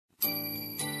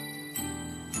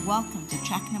Welcome to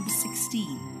track number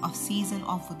 16 of Season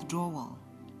of Withdrawal.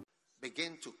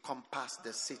 Begin to compass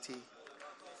the city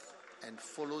and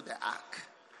follow the ark.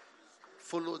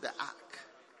 Follow the ark.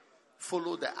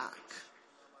 Follow the ark.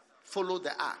 Follow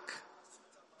the ark.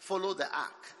 Follow the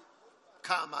ark.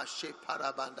 Kama she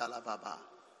parabandala baba.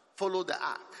 Follow the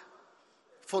ark.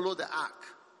 Follow the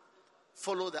ark.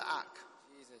 Follow the ark.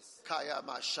 Kaya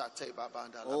mashate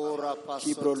babanda ora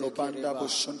kibro lobanda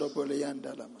bushondo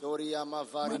boleyanda la doria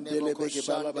mavari nebo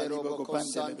koshande robo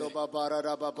kosando babara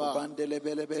rababa bandele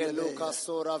belebele luka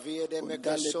sora viede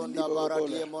mekashonda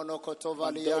baradie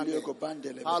monokotovaliande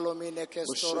alomine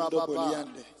kestora baba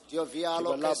Dio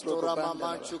vialo kestora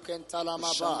mamanchu kentala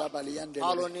maba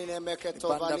alonine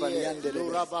meketovaliende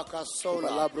lurabaka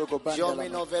sola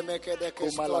jomino vemeke de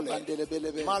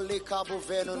kestole malika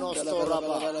buvenu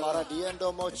nostoraba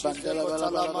paradiendo mochi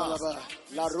Talama,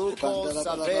 La Ruco,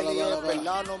 Savelie,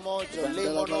 Pelano Mojo,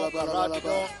 Limono,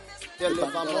 Paradino,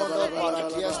 Televamono,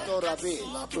 Paradiesto, Rabi,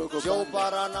 Joe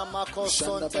Barana, Mako,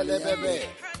 Son, Telebebe,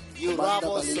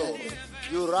 Uraboso,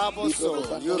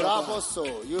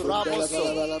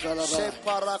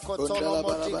 Shepara Cotono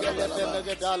Motigele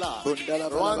Benegedala,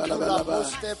 Rwandula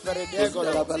Buste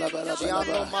Peredegolo,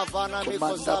 Giano Mavana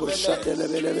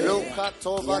Mikozabele, Luca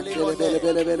Tovalibone,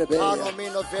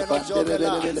 Anomino Veno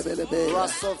Jovela,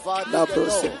 Rasovadi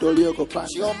Geno,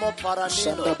 Giomo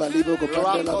Paranino,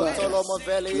 Racotolomo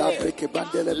Velie,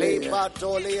 Lipa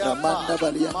Dolia,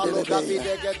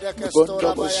 Malugavide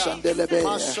Gedekestora Baya,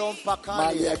 Mashon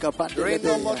Pakani,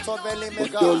 Reno Motoveli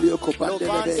Mega,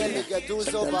 Lobandeli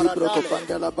Geduzo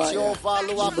Baradale,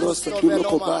 Ciovalua Puste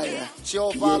Veloma,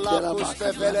 Ciovala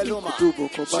Puste Veleluma,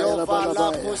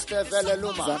 Ciovala Puste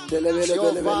Veleluma,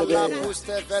 Ciovala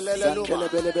Puste Veleluma,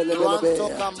 Luanto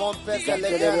Camompe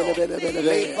Velegeno,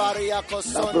 Leiparia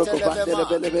Cosonte Levema,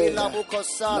 Ilabuco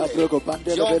Sale,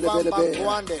 Giovan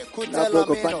Banguande,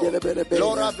 Cutelamino,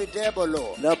 Lora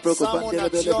Videbolo, Samona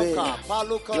Cioca,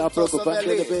 Paluco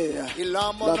Tosoveli,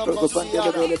 Ilamo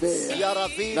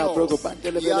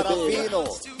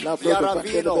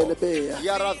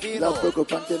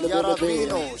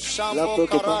Yaravino, Shambo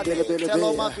Karade,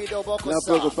 Teloma Vido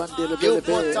Bokosa,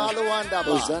 Yupotalo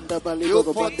Andaba,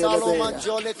 Yupotalo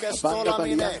Manjole Kestola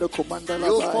Mine,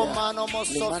 Yupomano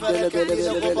Mosofele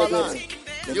Kedizo Bobalan,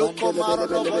 Yukomaro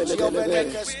Novocio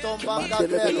Veleke Stombanga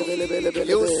Grelo,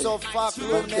 Yusofak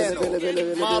Luneno,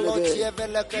 Malo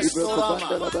Chievele Kestorama,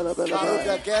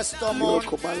 Paruda Gestomon,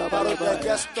 Paruda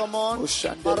Gestomon,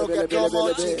 Paruda Domo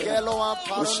Chikelo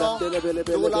Amparono,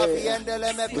 Dula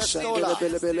Viendele Mekestola,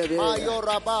 Mayo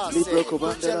Rabase,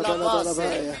 Kuchela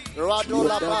Base, Rado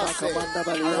Labase,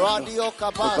 Radio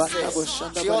Kabase,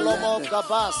 Chiolomo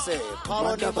Kabase,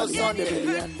 Paronimo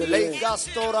Zonde,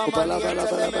 Legastora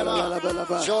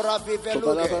Maniente Jora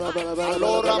Viveluge,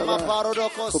 Allora Maparodo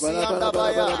Cosianda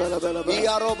Baya,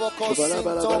 Iarobo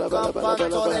Cosinton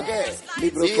Campantolege,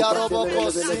 Iarobo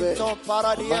Cosinton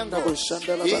Paradiango,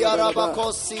 Iaraba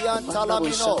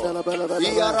Cosiantalamino,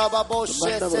 Iaraba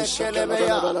Boschete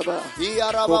Kelebea,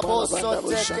 Iaraba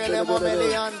Bossote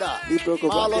Kelemomelianda,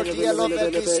 Malo Dielo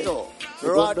Vegisto,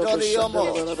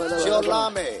 Radoliomo,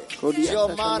 Giolame,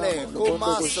 Giomane,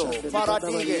 Kumaso,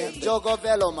 Paradige, Jogo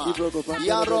Veloma,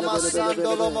 Yaroma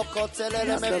Sandolomo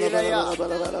Cotelele Mevirea,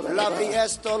 Lavri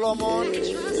Estolomon,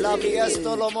 Lavri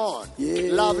Estolomon,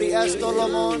 Lavri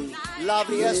Estolomon,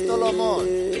 Lavri Estolomon,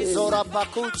 Zora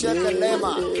Pacuce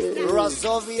Kelema,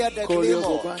 Razovia de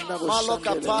Climo, Malo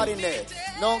Caparine,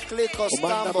 Non Clico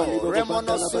Stambo,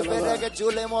 Remono Suverege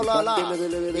Giulemo Lala,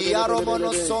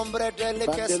 Iaromono Sombre delle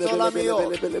Kestolamio,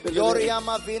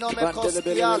 Yoriama Vino Me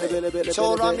Cospiale,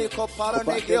 Cholamico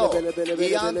Paranegio,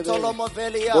 Iantolomo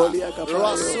Velia,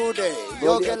 Rasude,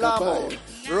 Yogelamo,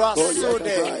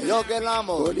 Rasude,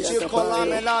 Yogelamo,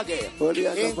 Cicolame Lage,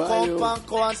 in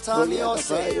Companco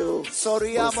Antaniose,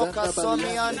 Soriamo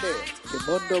Casomiande,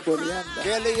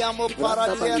 Geliamo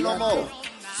Paradienomo,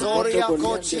 Zoria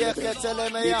Cochie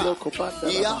Ketelemea,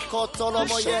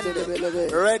 Iacotolomo Yende,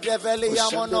 Redeveli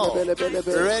Yamono,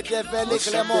 Redeveli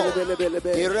Clemo,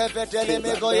 Irevetele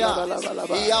Megoya,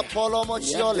 Iapolomo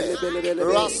Chiole,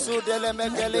 Rasu dele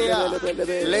Megelea,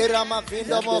 Lerama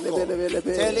Vindomoco,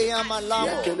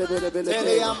 Teliamalamo,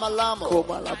 Teliamalamo,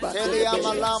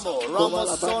 Teliamalamo,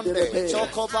 Ramos Sonde,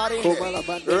 Chocobarine,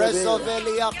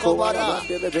 Resovelia Cobara,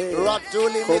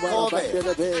 Raduli Mikove,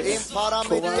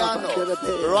 Imparamidiano,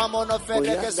 Ramon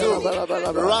Feke Kezu,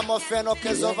 Ramon Feno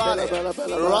Kezovale,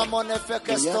 Ramon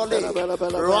Feke Stoli,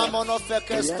 Ramon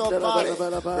Feke Stopare,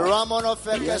 Ramon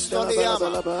Feke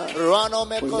Stoliama, Rano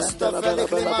Mekosto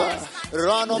Feliklima,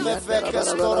 Rano Feke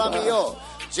Storamio,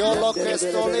 Jolo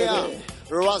Kestolia,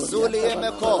 Razuli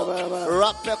Emeko,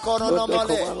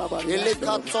 Rapekonomole,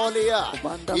 Ilikatolia,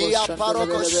 Ia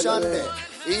Paroko Shande,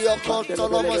 Io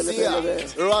Contolomozia,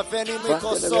 Raveni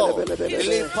Mikoso,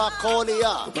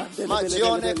 Ilipacolia,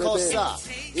 Magione Cosa,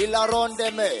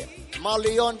 Ilaronde me,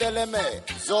 Malion de Leme,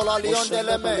 Zola Lion de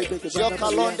Leme,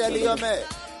 Jocalon de Liome,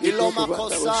 Iloma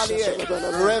Cosalie,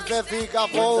 Reveviga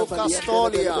Vo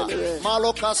Castolia,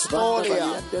 Malo Castolia,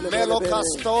 Melo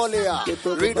Castolia,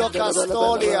 Rido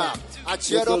Castolia,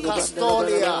 Acero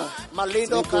Castolia,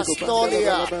 Malido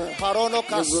Castolia, Parono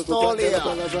Castolia,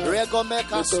 Regome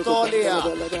Castolia,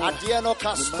 Adieno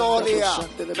Castolia,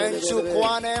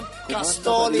 Menchuquane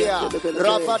Castolia,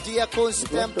 Ravadia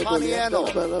Kunstempanieno,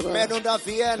 Menuda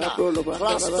Viena,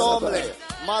 Clastomle,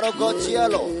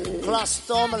 Marogotielo,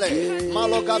 Clastomle,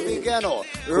 Malogabigeno,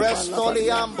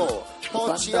 Restoliambo,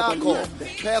 Pochiaco,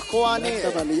 Pequani,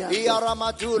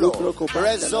 Iaramadulo,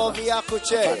 Rezovia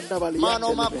Cuce,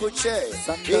 Manoma Cuce,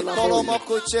 Icolomo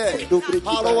Cuce,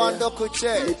 Paloando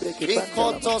Cuce,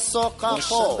 Icoto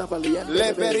Socapo,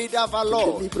 Leberida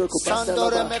Valo,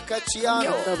 Sandore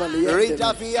Mecaciano,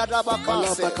 Rita Via da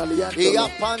Bacase,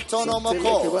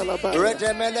 Iapantonomoco,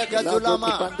 Redemele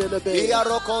Gadulama,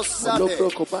 Iaroko Sade,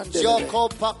 Gioco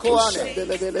Pacuane,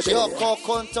 Gioco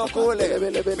Contocule,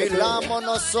 Milamo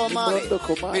no Somani,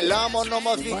 Milamo no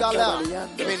Movigala,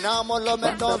 Milamo no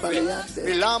Menove,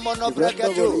 Milamo no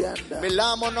Bregedu,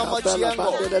 Milamo no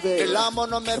Mochiango, Milamo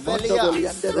no Mevelia,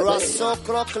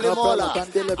 Rasocro Climola,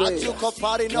 Ajuco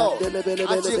Parino,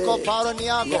 Ajico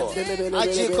Paroniago,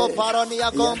 Ajico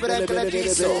Paroniago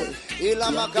Breclediso,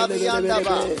 Ilama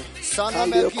Gabiandaba, Sana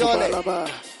Mepiole,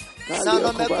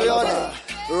 Sana Mepiole,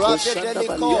 Roger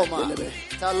Delicoma,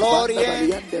 Talorien,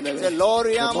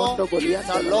 Teloriamo,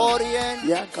 Talorien,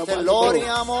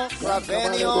 Teloriamo,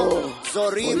 Ravenio,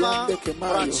 Zorima,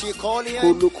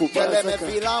 Brancicolien,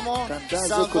 Telemefilamo,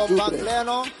 Sanco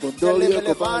Bancleno,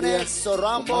 Telemevane,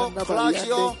 Sorambo,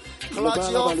 Clagio,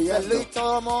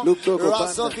 Felitomo,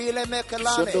 Rasovile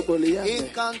Mekelane,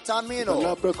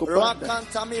 Incantamino,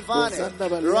 Racantamivane,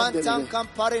 Rantan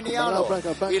Campariniano,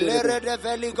 Ilere de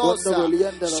Veligosa,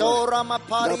 Shorama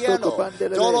Parieno,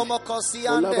 Dolomo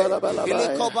Cosiande,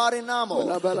 Ilico Barinamo,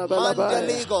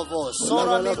 Mandeligovo,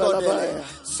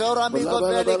 Soramigo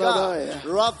Veliga,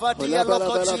 Ravadia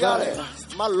Locociale,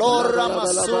 Malora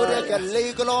Masure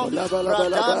Galiglo,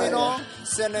 Radamino,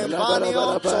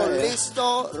 Senembanio,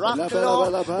 Tolisto, Raclo,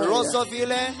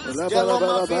 Rosovile,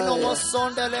 Delomavino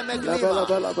Mosonde le Megliva,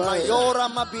 Mayora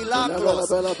Mabilaclos,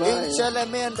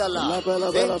 Incelemendala,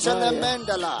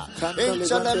 Incelemendala,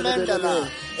 Incelemendala,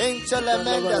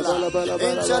 Incelemendala,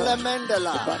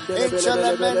 Incelemendala,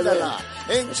 Incelemendala,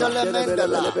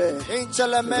 Incelemendala,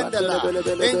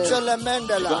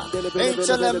 Incelemendala,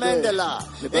 Incelemendala,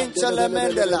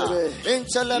 Incelemendala,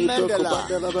 Incelemendala,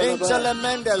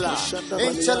 Incelemendala,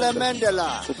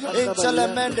 Incelemendala,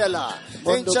 Incelemendala,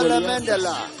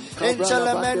 Incelemendala,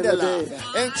 Incelemendala,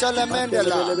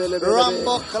 Incelemendala,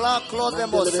 Rambo Claclo de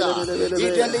Mosa,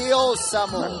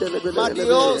 Ideliosamo,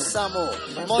 Madiosamo,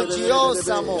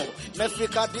 Mongiosamo,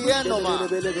 Meficadienoma,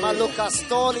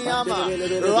 Malucastoliama,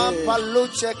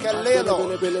 Rampaluce Calelo,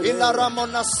 Illa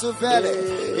Ramona Suvele,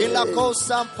 Illa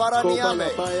Cosam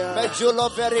Paraniame, Mejulo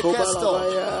Vericesto,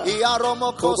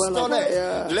 Iaromo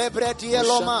Costole,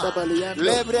 Lebretieloma,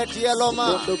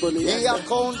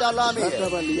 Iaconda Lami,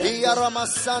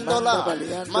 Iaramasando.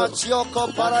 Machioco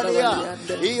Paradia,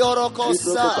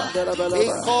 Iorocosa,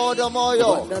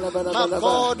 Icodomoyo,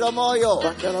 Macodomoyo,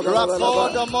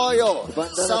 Racodomoyo,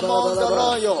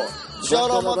 Samondoloyo,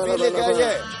 Joromo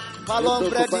Biligaye,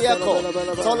 Palombre Diaco,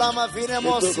 Tolama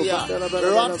Vinemosia,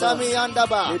 Ratami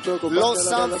Andaba, Los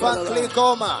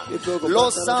Sanfancligoma,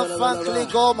 Los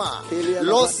Sanfancligoma,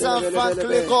 Los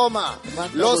Sanfancligoma,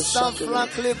 Los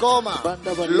Sanfancligoma,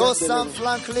 Los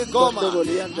Sanfancligoma,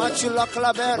 Machula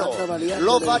Clavero,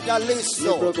 Lova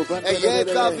Dalisto,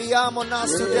 Eyeka Viamo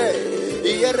Nasude,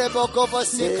 Ierebo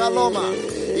Govasi Caloma,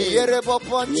 Ierebo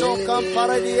Poncho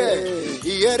Camparadie,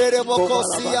 Ierebo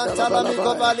Cosi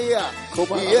Antalamico Valia,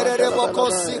 Ierebo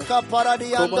Cosi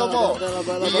Caparadiandomo,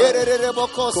 Ierebo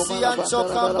Cosi Ancho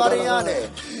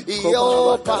Campariane,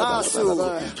 Io Pahasu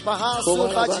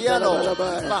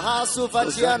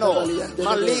Vagiano,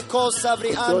 Maliko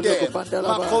Savriande,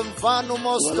 Macomvanu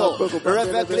Mosto,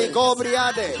 Revegli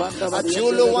Gobriade,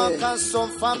 Ajulu Wancanson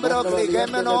Fambro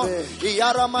Gligemeno,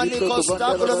 Iaramanico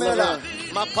Staglomela,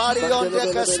 Maparion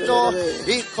de Casto,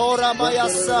 Ikora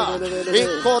Mayasa,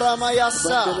 Ikora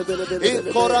Mayasa,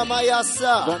 Ikora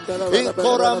Mayasa,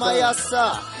 Ikora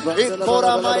Mayasa,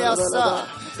 Ikora Mayasa,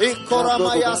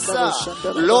 Ikoramayasa,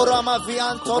 Lorama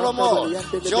Viantolomo,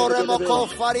 Joremoko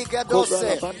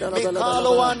Farigedose,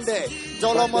 Mikalo Ande,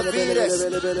 Dolomavires,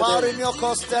 Parinio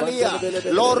Costelia,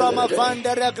 Lorama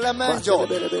Vandere Clemenjo,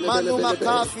 Manu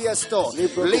Macafiesto,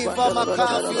 Liva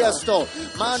Macafiesto,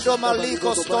 Mando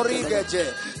Maliko Storigege,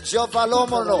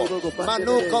 Giovalomono,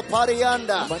 Manuco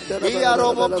Parianda,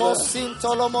 Iaromo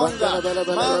Cosintolomonga,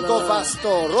 Mango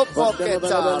Vasto,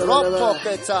 Ropoketa,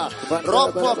 Ropoketa,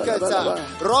 Ropoketa,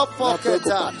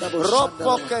 Ropoketa,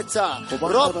 Ropoketa,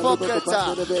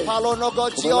 Ropoketa,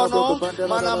 Palonogogiono,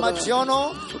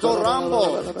 Manamagiono,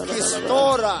 Dorambo,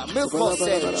 Kistora,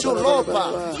 Milkose, Chulopa,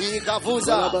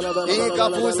 Igavuza,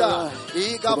 Igavuza,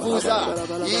 Igavuza,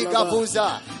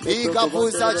 Igavuza,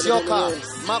 Igavuza Joka,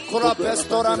 Makura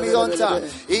Pestora Mionta,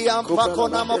 Iampako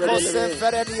Namoko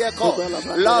Senferedieko,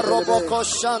 La Roboko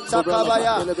Shanta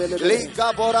Kabaya,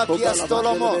 Liga Borakia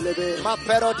Stolomo,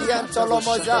 Mapero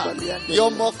Dientolomoza,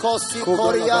 Yomoko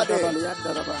Sikoriade.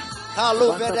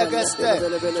 Halu vedegeste,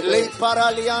 le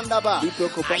paraliandaba,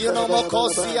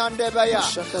 ayunomokosi andebeya,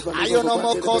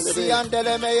 ayunomokosi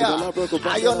andelemeya,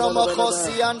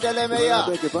 ayunomokosi andelemeya,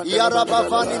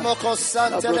 yarabavani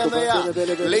mokosantelemeya,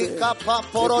 le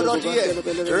kapaporodie,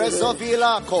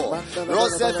 rezovilako,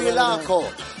 rosevilako,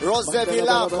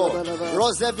 rosevilako,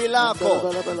 rosevilako,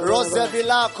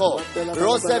 rosevilako,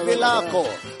 rosevilako,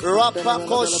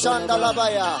 rapako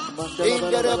shandalabaya,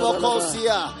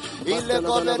 inderebokosia,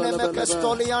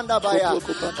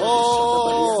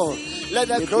 oh, let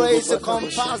the grace to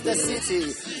compass the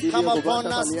city come upon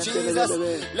us, Jesus.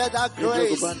 Let that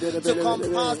grace to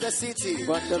compass the city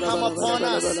come upon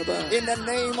us in the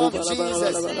name of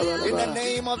Jesus. In the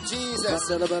name of Jesus.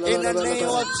 In the name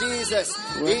of Jesus.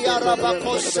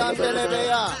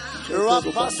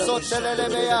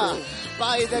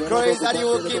 By the grace that you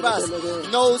will give us,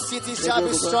 no city shall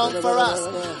be strong for us.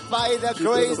 By the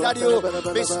grace that you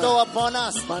bestow upon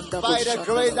us, by the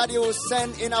grace that you will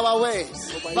send in our way,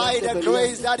 by the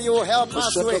grace that you will help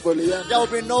us with, there will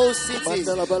be no city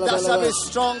that shall be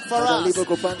strong for us.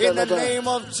 In the name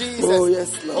of Jesus,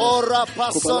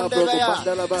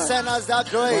 send us that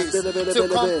grace to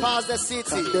compass the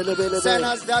city. Send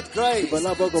us that grace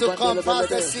to compass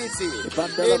the city.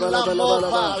 In La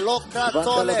Mopa,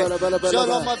 Lokratole,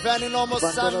 Joloma Veninomo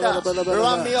Sanda,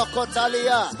 Ramio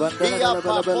Kotalia,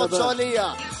 Iapa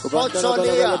Pocholia,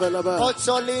 Pocholia,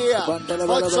 Pocholia,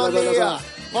 Pocholia,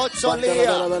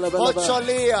 Pocholia,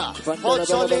 Pocholia,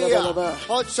 Pocholia,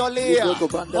 Pocholia,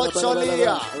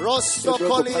 Pocholia,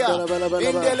 Rostokolia,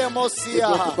 Indelemosia,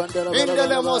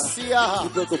 Indelemosia,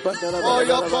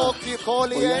 Oyoko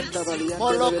Kikolien,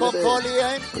 Moloko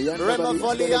Kolien,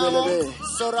 Remavoliamo,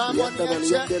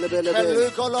 Soramoniache,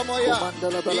 Pelucolomoya,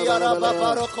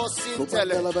 Iarababaro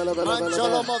Sintele,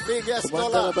 Manjolomo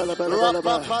Vigestola,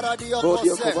 Rapa Paradio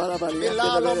Cose,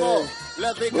 Milalomo,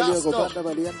 Levigasto,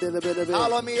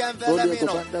 Alomi and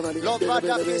Velemino,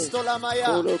 Lopata Pistola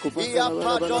Maya,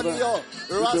 Iapadonio,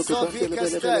 Raso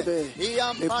Viceste,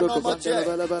 Iampanomoche,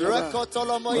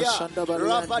 Recotolomoya,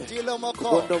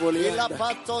 Rapatilomoco,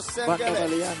 Ilapato Sengele,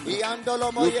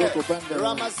 Iandolomoye,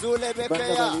 Ramazule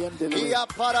Bepea,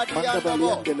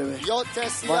 Iaparadianomo,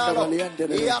 Yotesiano,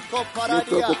 Iaco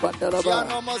Paradia,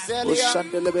 Giano Moselia,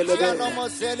 Giano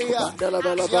Moselia,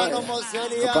 Giano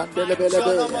Moselia,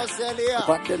 Giano Moselia,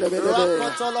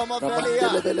 Rapotolomo Belia,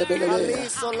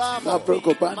 Alisolamo,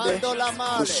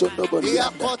 Mandolamare,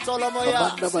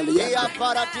 Iapotolomoya,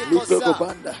 Iaparaticosa,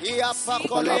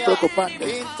 Iapacolea,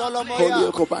 Intolomoya,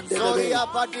 Zoria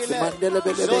Badile,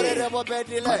 Zorebo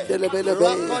Bedile,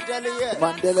 Racodelie,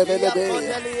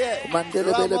 Racodelie,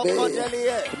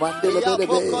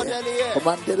 Racodelie,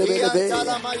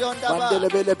 Iantalamayondaba,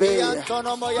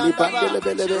 Iantonomoyandaba,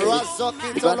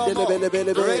 Razokitolomo,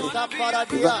 Reka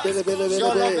Paradia,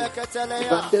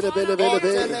 Jolobeketelea,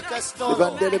 Otelekestolo,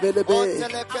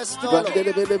 Otelekestolo,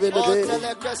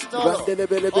 Otelekestolo,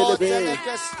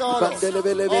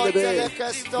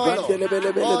 Otelekestolo,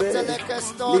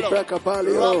 Otelekestolo,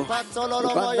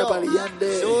 Rapatololomoyo,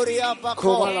 Zuria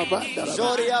Bako,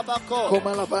 Zuria Bako,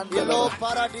 Ilo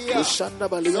Paradia,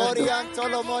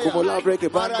 Zoriantolomoya,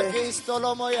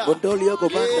 Paragistolomoya,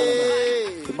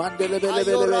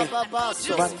 Ayora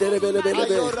Babaso,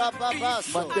 Ayora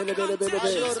Babaso,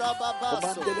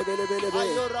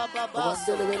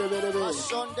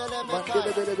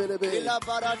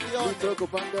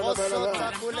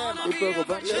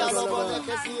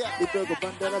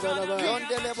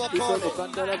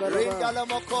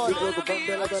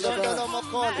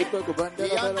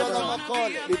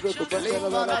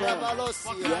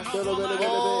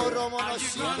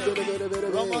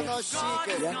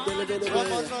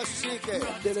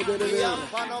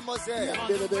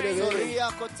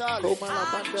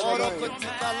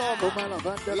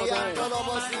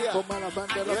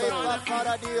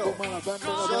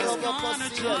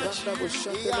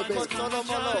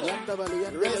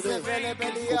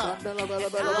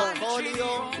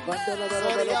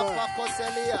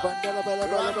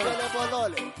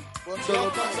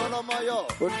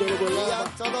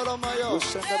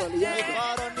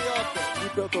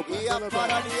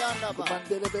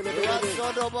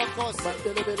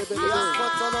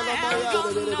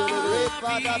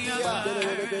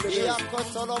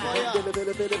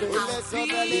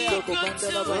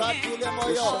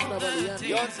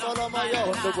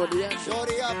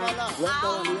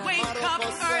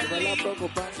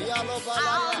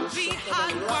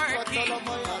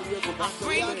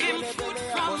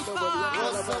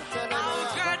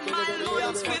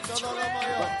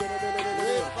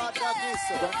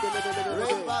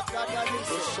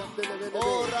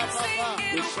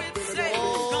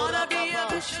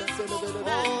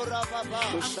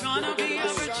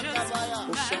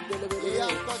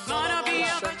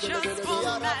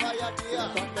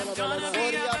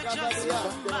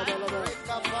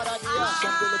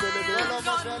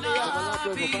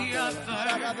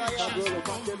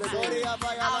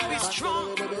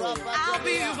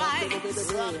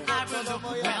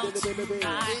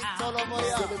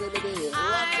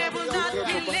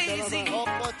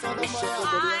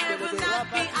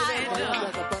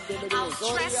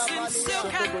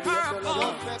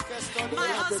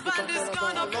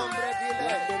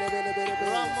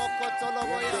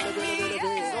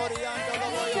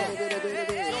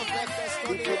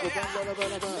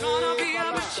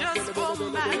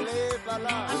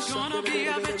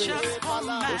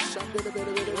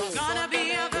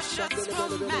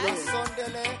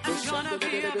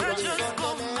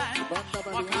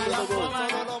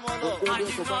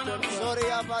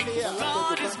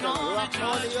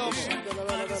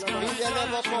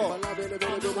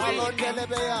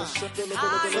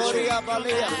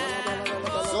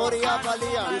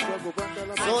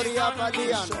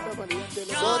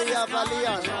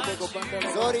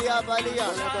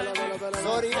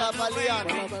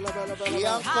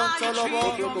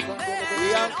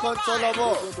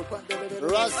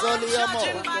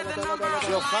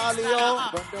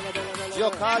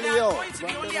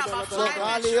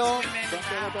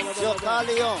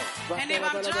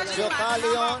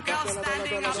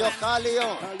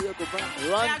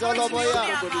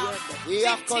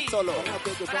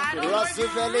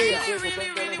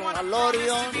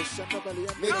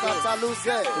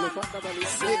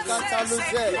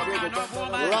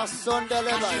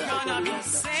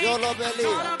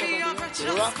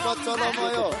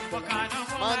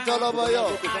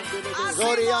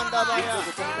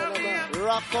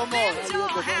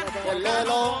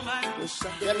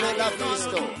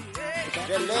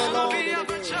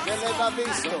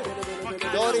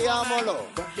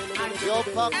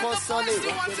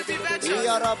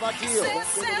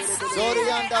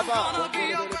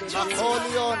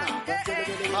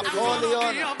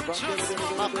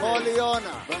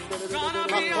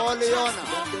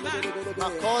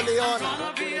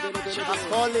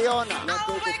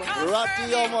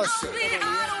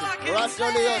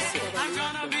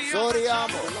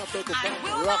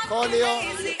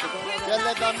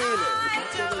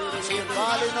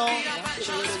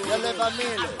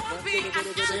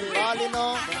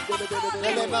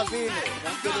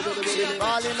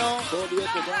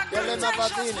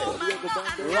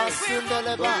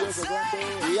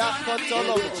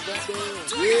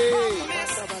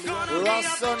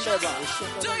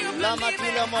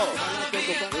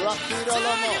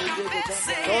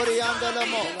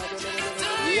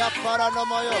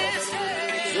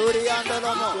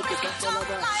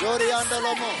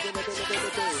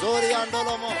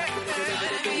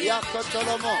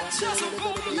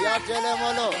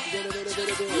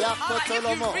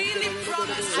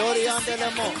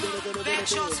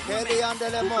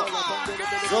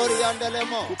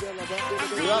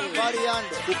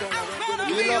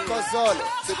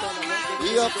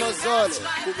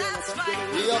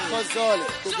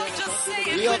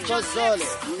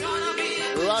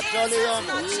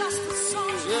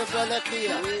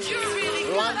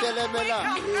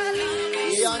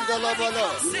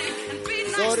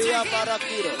 Zoria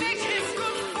Barakiro.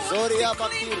 Zoria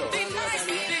Bakilo.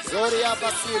 Zoria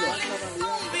Bakilo.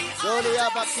 Zoria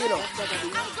Bakilo.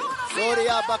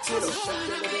 Zoria Bakilo.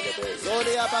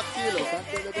 Zoria Bakilo.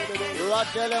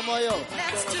 Ruatele Moyo.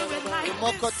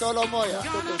 Mokotolo Moya.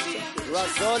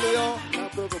 Razolio.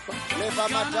 Leva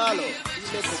Matalo.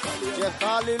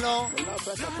 Jefalino.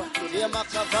 Yema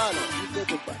Cavallo.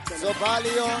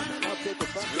 Zobalio.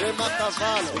 Rema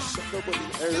Cavallo.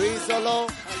 Erizolo.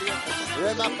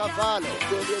 Rema Cavallo.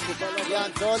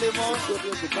 Giantolimo.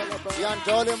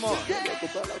 Giantolimo.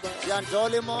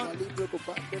 Giantolimo.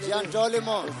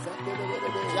 Giantolimo.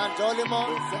 Giantolimo.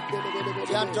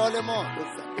 Giantolimo.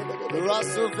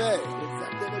 Rasuve.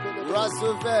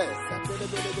 Rasuve.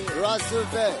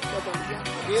 Rasuve.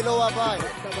 Kilo Abai.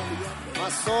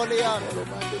 Masolian.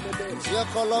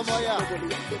 Giacolomoya.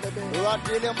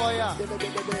 Ratilimoya.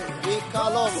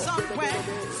 Icalomo.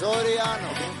 Zoriano.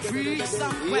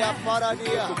 Ia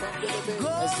Paradia.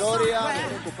 Zoriano.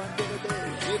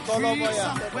 Gicolomoya.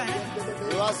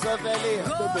 Rasovelia.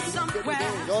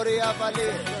 Zoria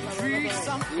Valia.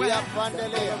 Ia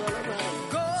Pandelia.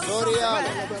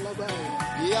 Zoriano.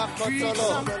 Ia Cotolo.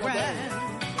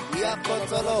 Ia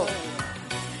Cotolo.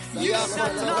 Ia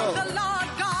Cotolo.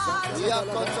 Ia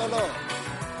Cotolo.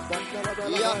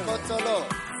 Ia Cotolo.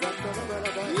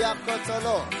 Ia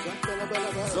Cotolo.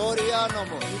 Zoriano.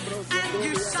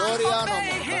 Zoriano.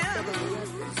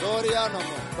 Zoriano.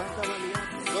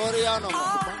 Zoriano.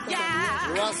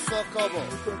 Rasokobo.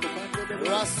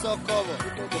 Rasokobo.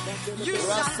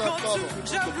 Rasokobo.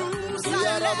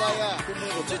 Yarabaya.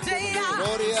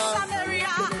 Dorian.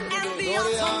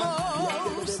 Dorian.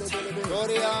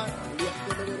 Dorian.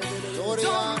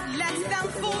 Dorian.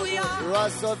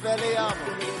 Rasoveliamo.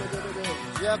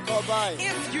 Jacobai.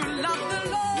 If you love the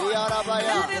Lord,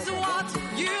 Yarabaya. that is what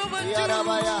you would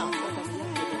Yarabaya. do.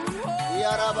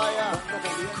 Yarabaya.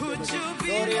 Could you be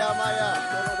Doriamaya.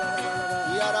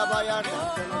 Yarabayana.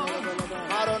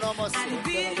 Maronomos. and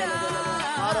be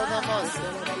loved? Maronomos.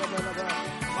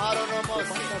 Maronomos.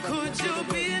 Could you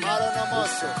be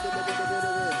Maronomos.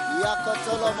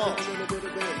 Yakotolomo.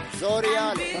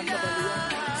 Zoriale.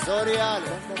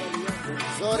 Zoriale.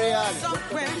 Zoriale.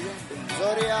 somewhere?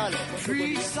 Zoriale.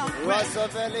 Free somewhere.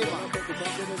 Rasovelima.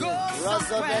 Go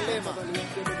somewhere. Rasovelima.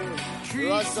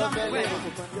 Free somewhere.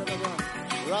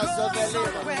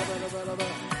 Rasovelima.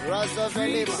 Rasovelima.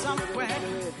 Free Rasovelima. somewhere.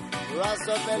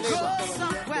 Rasovelima. Go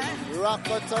somewhere.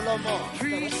 Rakotolomo.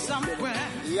 Free somewhere.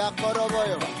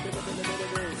 Yakoroboyo.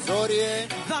 Zorie.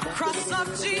 The cross of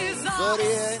Jesus.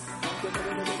 Zorie.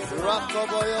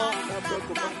 Rakoboyo.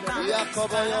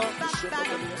 Yakoboyo.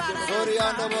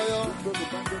 Zorianoboyo. That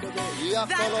is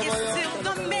Yakoloboyo. still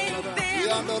the main thing.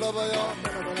 Yandoloboyo.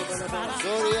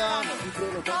 Zoriano.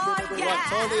 Oh yeah.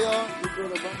 Watolio.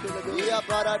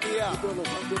 Iaparadia.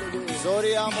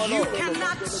 Zoriamolo. You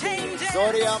cannot change it.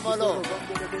 Zoriamolo.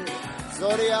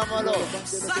 Zoriamolo.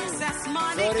 Success,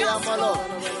 money, Zoriamolo.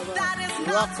 gospel. That is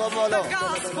not Rakobolo. the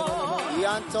gospel.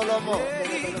 Yantolomo.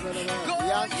 Go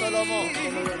Yantolomo.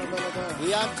 ye,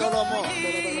 Yantolomo.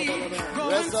 go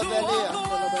into all Resovelia. the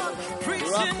world,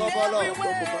 preaching Rakobolo.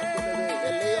 everywhere.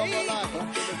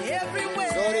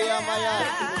 Everywhere. Zoriamaya.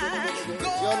 Go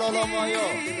Yololomoyo.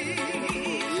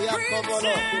 ye,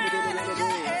 Yakobolo.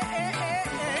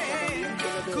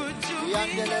 could you be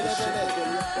Yandelelebele.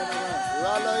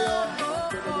 Raloyo.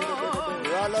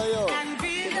 Raloyo. and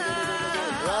be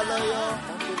loved? Raloyo.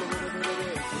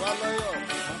 Raloyo.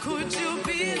 Could you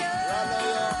be loved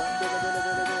Raloyo.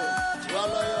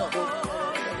 Raloyo.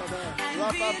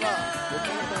 and be Rapapa. loved?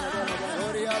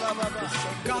 Zoriala Baba.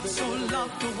 God so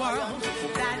loved the world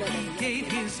that he gave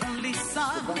his only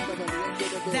son.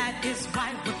 That is why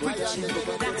we're preaching.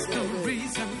 That's the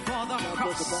reason for the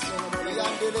cross.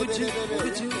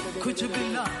 Could you be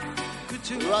loved? Could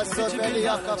you be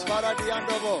Rasovelia loved? Kapara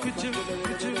Diandobo. Could you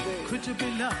be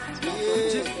loved?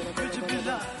 Could you be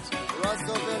loved?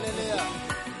 Rasovelia.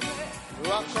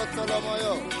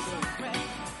 Rakotolomoyo.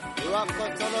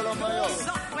 Rakotolomoyo.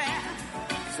 Somewhere,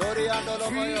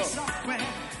 Zoriandolomoyo. somewhere,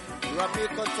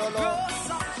 Ramikotolo. go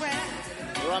somewhere,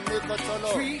 Ramikotolo.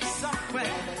 free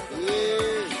somewhere,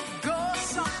 go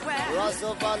somewhere,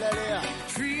 Rasovalelia.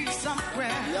 free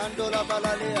somewhere. Yandola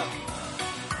Balalia.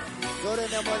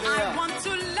 Zorenemolia. I want to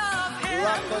love him.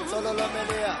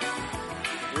 Rakotolomelia.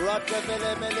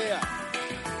 Ratevelemelia.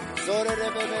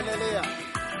 Zorenemelia.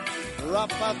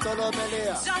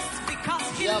 Rapatolomelia. Just because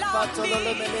he loved me.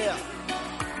 Yapatolomelia.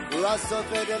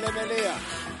 Rasovelemelia.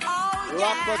 Oh yeah.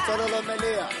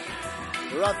 Rapatolomelia.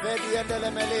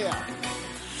 Ravediandelemelia. I want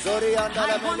to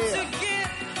Zoriandelemelia.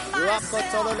 give myself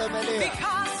Rakotolomelia.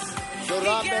 because he gave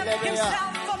Zoramelemea.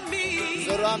 himself for me.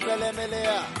 Zurampele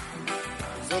melea.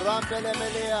 Zurampele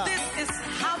melea. This is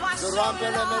how I show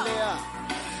Zurampele love. melea.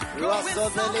 Going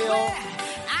Rasovelio. somewhere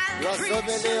and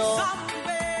Rasovelio. preaching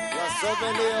somewhere.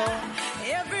 Rasovelio.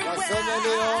 Everywhere.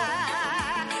 Rasovelio.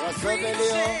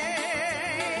 Rasovelio.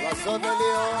 Preaching.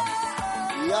 Rasovelio.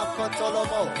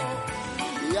 Yakotolomo.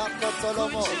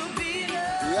 Yakotolomo. Could you be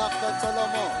loved?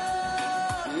 Yakotolomo.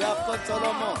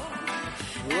 Yakotolomo.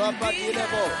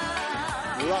 Rabadilebo.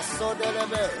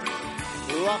 Rasodelebe.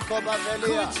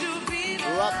 Rakobavelia. Could you be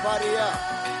loved? Rapadia.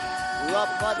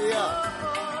 Rapadia.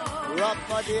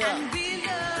 Rapadia. And be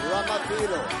loved?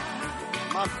 Ramapilo.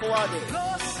 Makwade. Go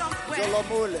somewhere.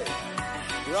 Solomule.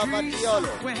 Preach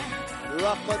Ramadiolo. somewhere.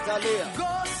 Rakotalia. Go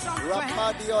somewhere.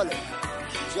 Rapadiole.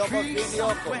 Preach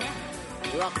Jobofinioko. somewhere.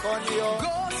 Raconio.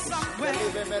 Go somewhere.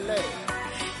 Belivemele.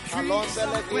 Preach Alon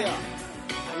Belegia. somewhere.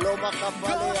 Loma Go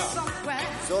Capalia. somewhere.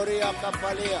 Zoria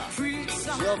Capalia. Preach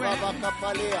Jobaba somewhere.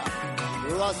 Capalia.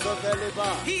 Rasoveliba.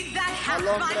 He that hath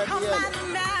Alon my Brediel.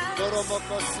 commandments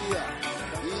Toromocosia.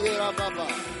 Ira Baba.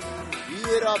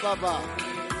 Ira Baba.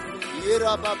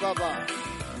 Ira Baba.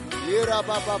 Ira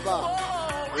Baba.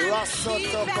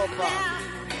 Rasoto Copa.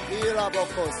 Ira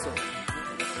Bocoso.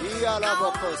 Iara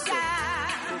Bocoso.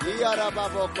 Iara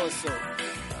Babocoso.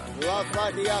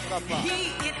 Rafadia Capa. He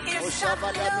it is that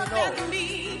Oshabadamino. loveth me,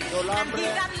 and Zolambre. he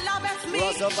that loveth me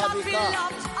shall be Razobabika.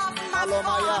 loved of my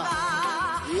Alomaya.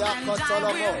 Father,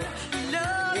 Iakotolomo. and I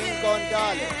will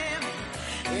Ingondale. love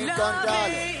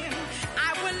Ingondale. him. I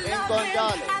will love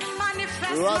Ingondale. him and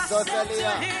manifest myself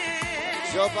Razovelia. to him.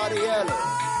 Jovalielo.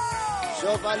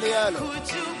 Jovalielo. Could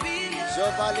you be loved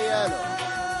Jovalielo.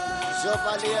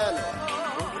 Jovalielo.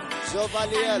 and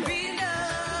Jovalielo. be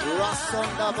loved?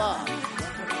 Rasondaba.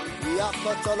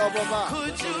 Iakotoloboba.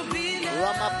 Could you be loved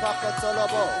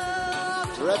Ramapakotolobo.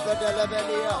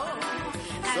 Repedelevelia.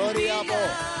 Zoriabo.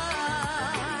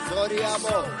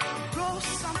 Zoriabo. Go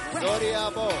somewhere.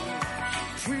 Zoriabo.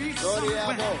 Preach Zoriabo.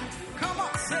 somewhere. Come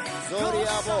on, say.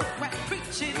 Zoriabo. Go somewhere.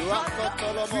 Preach it.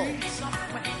 Rakotolomo. Preach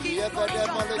somewhere. Keep on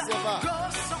Yebedemolizeba. going. Go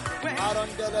somewhere.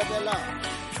 Arondelebela.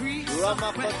 Preach somewhere.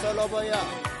 Ramakotoloboya.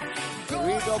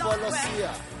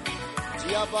 Ridobolosia.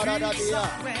 Giabaradadia.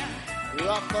 Somewhere.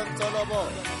 Rakontolobo.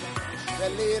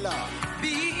 Velila.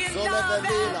 Be in Zole love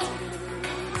Velila.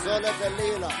 and Zole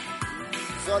Velila.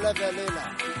 Zole Velila.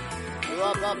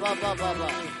 Rabababa.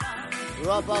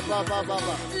 Rabababa.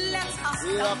 let us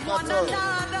love one Iakato.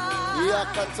 another.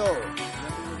 Iakato.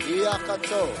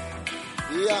 Iakato.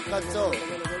 Iakato.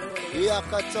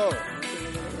 Iakato.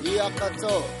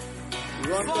 Iakato. For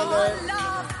Rondele.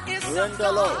 love is of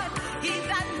Rendelo. God. He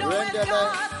that knoweth Rendele.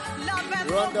 God, loveth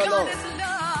for Rondelo. God is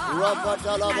love.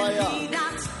 Rabatalabaya. And he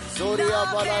that Zoria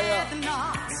Balaya. loveth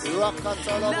not,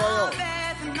 Rakatalaboyo.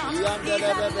 loveth not. He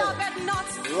Yandelebebe. that loveth not,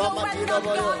 knoweth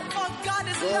Ramadilaboyo. not God, for God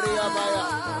is Zoria Baya.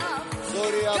 love.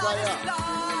 Zoria God Baya. is love.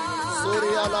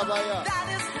 Zoria Labaya. That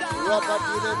is love.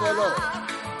 Rabatile Bolo.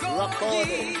 Go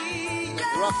Rakode. ye.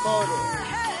 Rakode.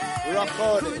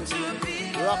 Rakode. Could you be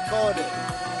Rakode.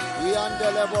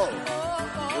 Yandelebo.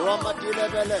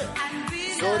 Ramadilebele. and be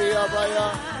Zoria Baya.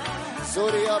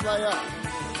 Zoria Baya.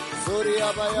 Zoria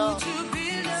Baya.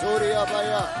 Zoria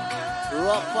Baya.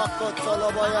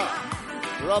 Rapakotolobaya.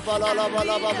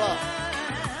 Rabalalabalababa.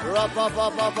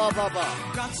 Rabababababa.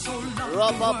 God so loved the world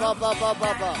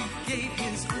Rabababababa. that he gave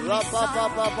his only son.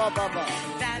 Rabababababa.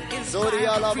 That is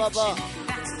Zoria why la I'm baba. preaching.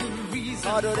 That's the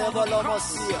reason for Adoreba the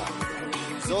cross. Lomosia.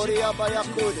 Zoria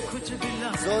Bayakude. Could you be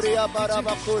loved? Zoria Could you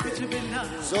Barabakude. be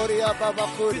loved? Zoria Could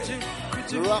Babakude. you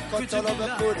be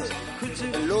Rakotolobakude. loved? Could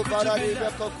you be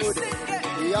Lubararibekokude.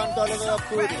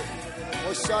 Yandolobakude.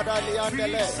 Oshada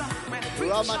Liandele.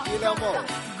 Ramadilamo.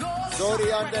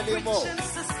 Zoria Andelimo.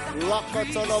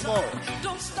 Rakotolomo.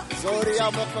 Zoria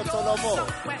Mokotolomo.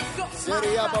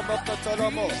 Zoria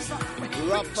Mokotolomo.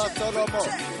 Rapatolomo.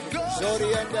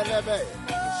 Zoria Andelebe.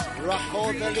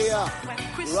 Rakodelia.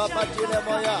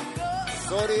 Rabatilemoya.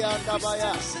 Zoria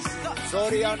Andabaya.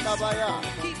 Zoria Andabaya.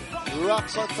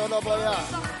 Rakotoloboya.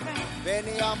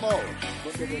 Veniamo.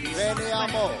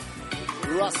 Veniamo.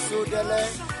 Rasudele.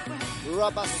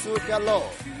 Rabasudelo.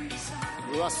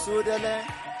 Rasudele.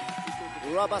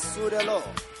 Rabasudelo.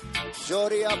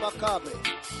 Joria Bakabe.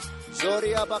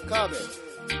 Joria Bakabe.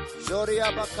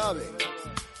 Joria Bakabe.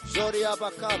 Joria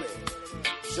Bakabe.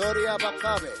 Joria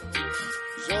Bakabe.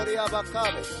 Joria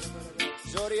Bakabe.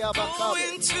 Joria Go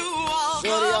Bakabe. into all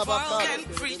Zoria the world Bakabe.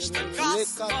 and preach the Lika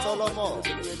gospel Tolomo.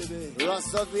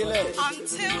 Rasovile.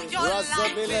 until your life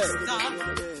Razobile. is done.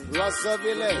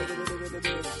 Razovile.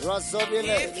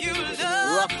 Razovile. If you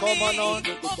love Rakomanon.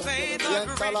 me, obey the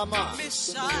Yentalama. great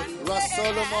mission.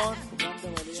 Rasolomon.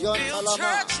 John Build Talama.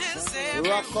 churches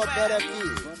everywhere. Rakobereki.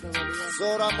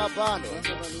 Zora Mabane,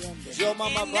 Joma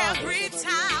Mabane,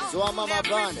 Zoma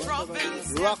Mabane,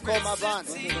 Rako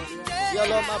Mabane,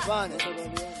 Yellow Mabane,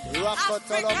 Rako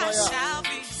Tolomoya,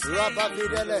 Rabba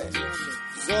Videle,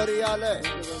 Zoriale,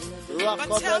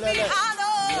 Rako Belele,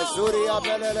 Zuria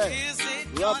Belele,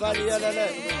 Rabba Yelele,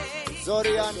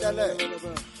 Zoriandele,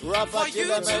 Rabba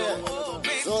Dilemeye,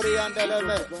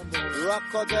 Zoriandeleme,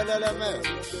 Rako Beleleme,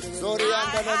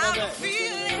 Zoriandeleme,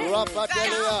 Rabba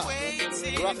Delia,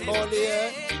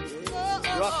 Rakolie,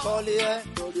 Rakolie,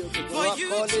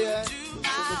 Rakolie,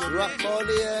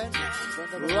 Rakolie,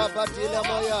 Rabba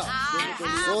Dilemoya,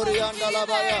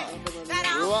 Zoriandalabaya,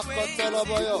 Rako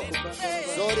Toloboyo,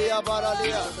 Zoria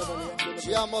Baralia,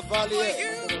 Giamo Valie,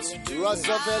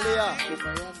 Razovelia,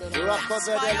 Rako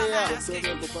Bedelia,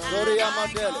 Zoria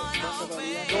Madele,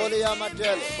 Dolia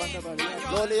Madele,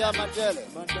 Dolia Madele,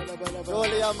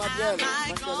 Dolia Madele,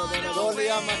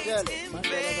 Dolia Madele,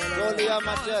 Dolia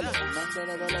Madele,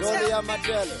 Dolia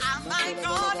Madele,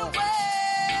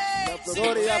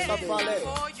 Zoria Kapale,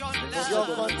 John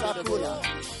Contakula,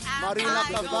 Marina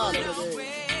Cavallo,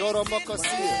 Doro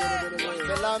Mokosi,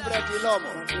 Kelambre di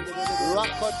Lomo,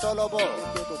 Rako Tolobo,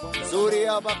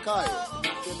 Zuria Bakai,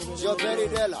 Joveri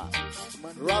Della,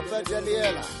 Rabba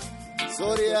Deliela,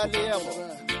 Zoria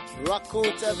Liemo, Raku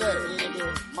Teve,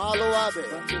 Maluabe,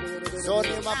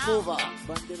 Zoni Makuva,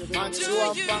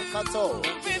 Manchua Bankato,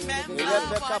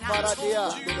 Rebecca Paradia,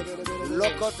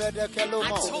 Loco Vede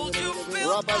Kelumo,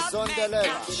 Rabba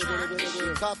Zondelela,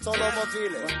 Catolomo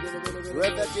Ville,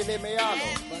 Rebecca Mealo,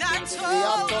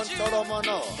 Iaton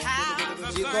Tolomono,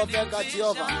 Gigo Vega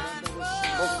Giova,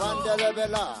 Ofandele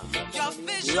Bela,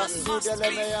 Rasu de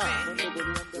Lemea,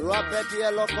 Rabetia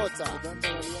Lokota,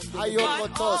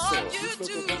 Ayokotoso,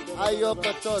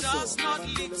 Ayokotoso,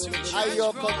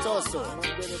 Ayokotoso,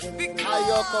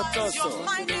 Ayokotoso,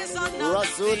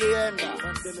 Rasulienda,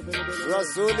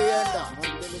 Rasulienda,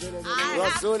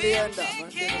 Rasulienda,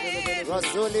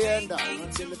 Rasulienda,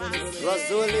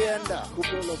 Rasulienda,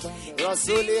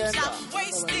 Rasulienda,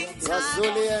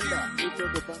 Rasulienda,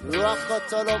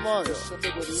 Rakotolomoyo,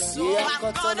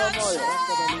 Siakotolomoyo,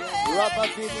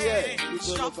 Rabafidie,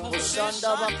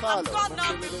 Ushanda Bakalo,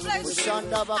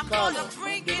 Ushanda Bakalo,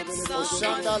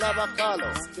 Ushanda Labakalo,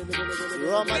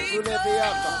 Roma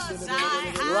Tulebiaka,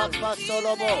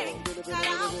 Rapatolobo,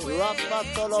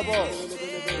 Rapatolobo,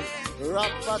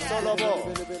 Rapatolobo,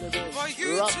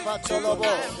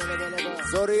 Rapatolobo,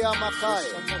 Zoria Makai,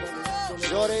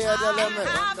 Zoria Deleme,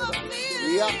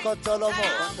 Yakotolomo,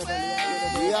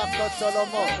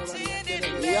 Yakotolomo,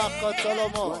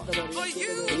 Yakotolomo,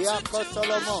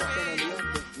 Yakotolomo,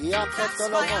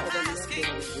 Yakotolomo,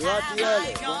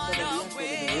 Radiele,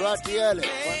 Radiele,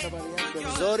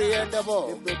 Zoriendabo,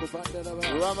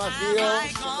 Ramafio,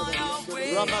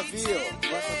 Ramafio,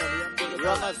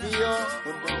 Ramafio,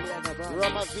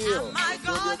 Ramafio,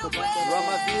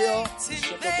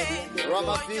 Ramafio,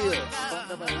 Ramafio,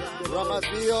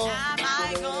 Ramafio,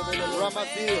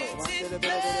 Ramafio,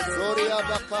 Zoria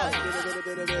Bakai,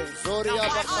 Zoria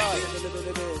Bakai,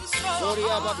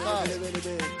 Zoria Bakai,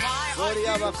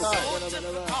 Zoria Bakai,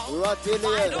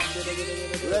 Ratelier,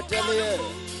 Ratelier,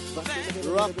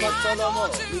 Rakatolomo,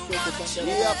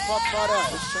 Ia Papara,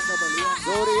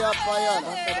 Zoria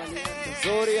Payala,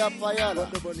 Zoria Payala,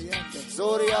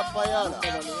 Zoria Payala,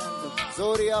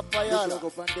 Zoria Payala,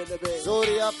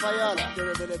 Zoria Payala,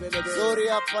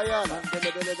 Zoria Payala,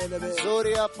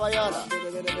 Zoria Payala,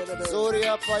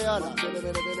 Zoria Payala,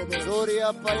 Zoria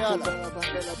Payala,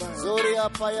 Zoria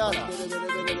Payala,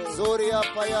 Zoria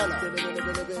Payala,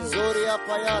 Zoria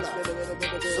Payala,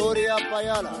 Zoria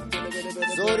Payala,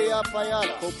 Zoria Payala,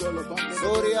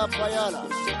 Zoria Payala,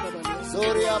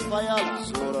 Zoria Payala,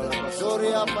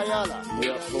 Zoria Payala,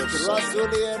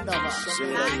 Rasuliendaba,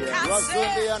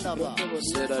 Rasuliendaba,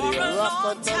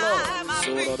 Rakatolo,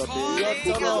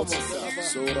 Yotolomosa,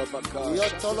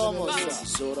 Yotolomosa,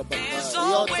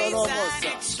 Yotolomosa,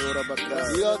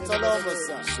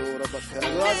 Yotolomosa,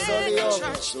 Rasoliogo,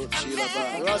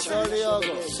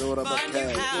 Rasoliogo,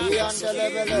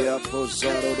 Yandelebele,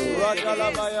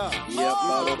 Radalabaya,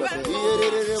 Yerebo,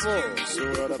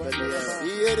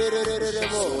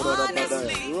 Yerebo,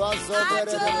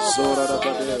 Rasoberebo,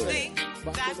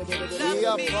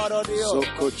 Ia parodio,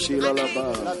 Socochila la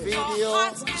la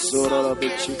video, Sora la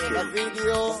Bichique, la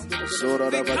video, Sora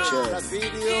la la Bache,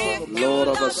 video,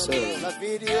 Lora Basse, la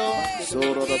video,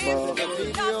 Sora la Ba, la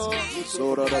video,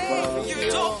 Sora la Ba,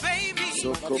 video,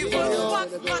 Sokopa,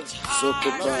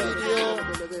 Sokopa,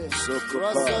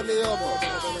 Sokopa,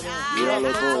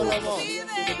 Yalobo,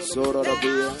 Sora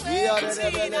Rabia,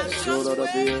 Sora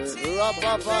Rabia,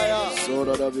 Rapapaya,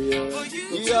 Sora Rabia,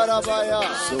 Yarabaya,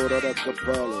 Sora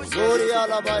Rakapalo, Surya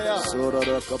Labaya, Sora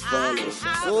Rakapalo,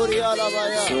 Surya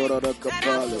Labaya, Sora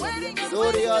Rakapalo,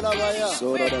 Surya Labaya,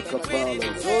 Sora Rakapalo,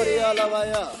 Surya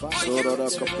Labaya, Sora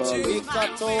Rakapalo,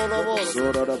 Ikatolobos,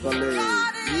 Sora Rabale,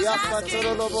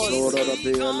 Yakatolobos, Sora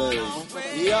Rabiale,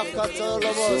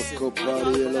 Yakatolobos,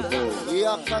 Sokopari Elabo,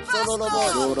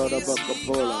 Yakatolobos, Sora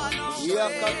Rabakapola,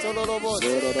 Yakatolobos,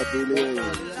 Sora Rabile,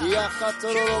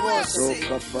 Yakatolobos,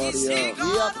 Sokaparia,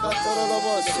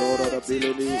 Yakatolobos, Sora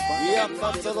Rabile,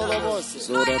 Yakatolobos,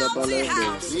 Sora Rabalende,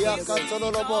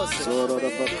 Yakatolobos, Sora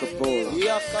Rabakapola,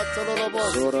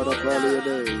 Yakatolobos, Sora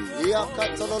Rabaliene,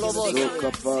 Yakatolobos,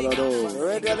 Sokapalado,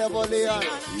 Redelebolian,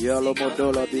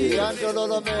 Yalomodola Dia,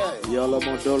 Yandolome,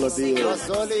 Yalomodola Dia,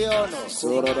 Razoliono,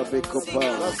 Sora Rabikopa,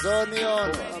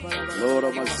 Razoniono,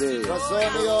 Lora Maze,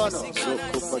 Razoniono,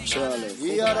 Sokopachale,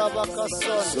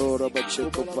 Yarabakason, Sora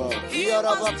Bachekopa,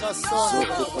 Yarabakason,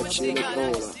 Sokopachile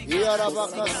Pola,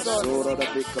 Yarabakason, Sora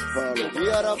Rabikapalo,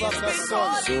 Yarabakason,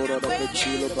 Sora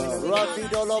Rabachilo Ba,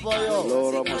 Rafidoloboyo,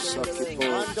 Lora Masaki Po,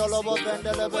 Andolobo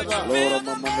Bendelebeba, Lora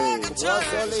Mamane,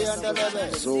 Razoli Andelebe,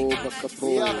 Zoba Kapo,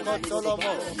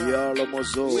 Yakotolomo,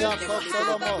 Yalomozo,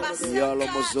 Yakotolomo,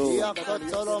 Yalomozo,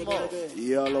 Yakotolomo,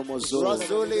 Yalomozo,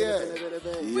 Razulie,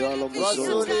 Yalomozo,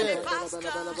 Razulie,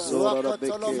 Zora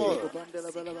Wakotolomo,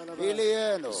 Rabeke,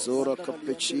 Ilieno, Zora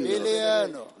Capicino,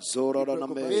 Ilieno, Zora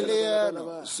Raname,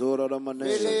 Ilieno, Zora Ramane,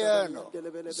 Ilieno,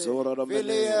 Zora Ramane,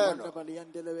 Ilieno,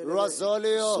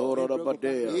 Razolio, Zora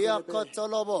Rabadea,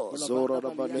 Yakotolobo, Zora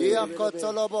Rabane,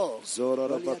 Yakotolobo, Zora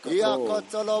Rabakapo,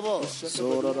 Yakotolobo,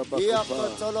 Zora Rabakapa,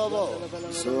 Yakotolobo,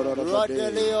 Zora Rabade,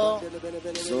 Radelio,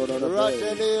 Zora Rabe,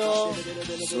 Radelio,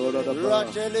 Zora Rabba,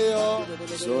 Radelio,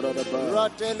 Zora Rabba,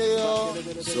 Radelio,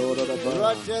 Zora Rabba,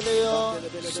 Radelio,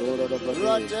 Zora Rabade,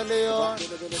 Radelio,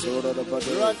 Zora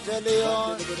Rabade,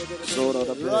 Radelio, Zora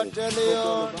Rabe,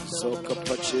 Radelio,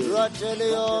 Sokapachi,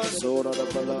 Radelio, Zora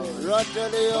Rabala,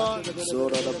 Radelio,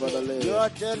 Zora Rabadale,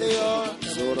 Radelio,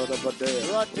 Zora Rabade,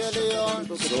 Radelio,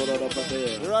 Zora Rabade,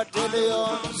 Radelio,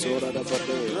 Zora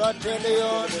Rabade,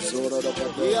 Radelio, Zora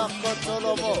Rabade,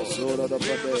 Yakotolomo, Zora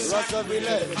Rabade,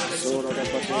 Rasavile, Zora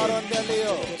Rabade,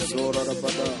 Arondelio, Zora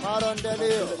Rabada,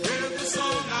 Arondelio,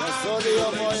 Rasolio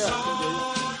Moya,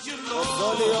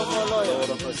 Rasolio Moloya,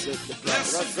 Zora Maseke,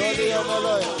 Rasolio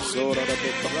Moloya, Zora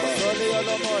Rabekapa, Rasolio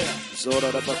Lomoya, Zora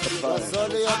Rabakapa,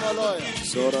 Rasolio Moloya,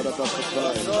 Zora Rabakapa,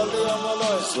 Rasolio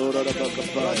Moloya, Zora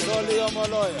Rabakapa, Rasolio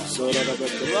Moloya, Zora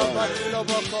Rabakapa, Rabatilo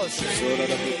Bokos, Zora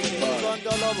Rabakapa,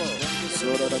 Gondolobo,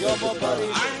 Zora Yomo Rabakapa, Bari,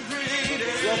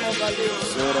 Yomo Bali,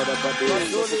 Zora Rabade,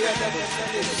 Rasulia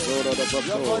Debesali, Zora Rabako,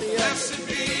 Yomoria,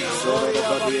 Zora Soria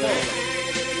Rabia, Bako,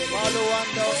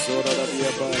 Maluando, Zora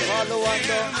Rabiaba,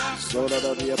 Maluando, Zora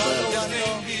Rabiaba, Maluando,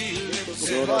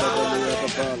 Zora Rabia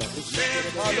Babala,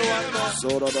 Maluando,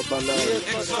 Zora Rabala,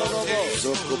 Yekotolobo,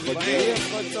 Zoko Pake,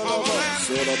 Yekotolobo,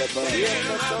 Zora Rabala,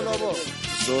 Yekotolobo,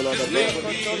 Zola Rabba,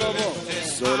 Yekotolobo,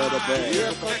 Zola Rabba,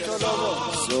 Yekotolobo,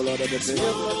 Zola Rabba,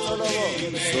 Yekotolobo,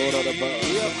 Zora Rabba,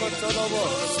 Yekotolobo,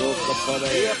 Zoka Pala,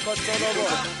 Yekotolobo,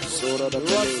 Zora Rabba,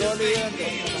 Rosoliendo,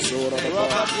 Zora Rabba,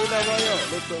 Rabatilabayo,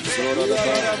 Zora Rabba,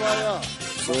 Yarabaya,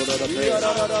 Zora Rabba,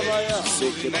 Yarabaya,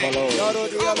 Siki Palo,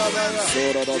 Yarodialabaya,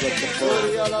 Zora Rabba Kapo,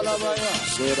 Orialalabaya,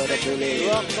 Zora Rabba,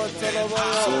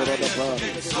 Rakotolabaya, Zora Rabba,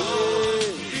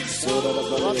 Zora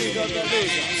Rabba, Ramido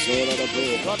Galuga, Zora Rabba,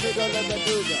 Ramido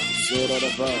Legaduga, Zora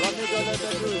Rabba, Ramido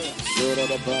Legaduga, Zora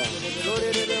Rabba,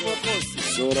 Lori Bocosi,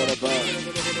 Zora Rabba,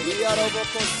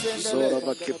 Yarabocosendele, Zora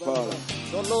Bakipala,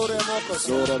 Dolore Mocos,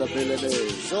 Zora Rabele,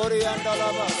 Zori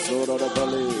Andalaba, Zora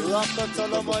Rabale,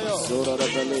 Rakotolomoyo, Zora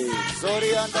Rabale, Zori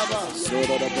Andaba,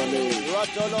 Zora Rabale,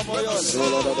 Ratolomoyo,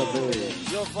 Zora Rabale,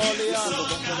 Jofoliano,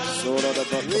 Zora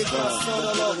Rabakapa, Rika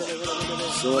Sodolomo,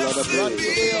 Zora Rabale,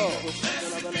 Ratilio,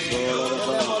 Zora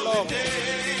Rabale, Elemolomo,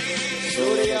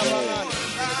 Zora Zuri Rabale, Amanani,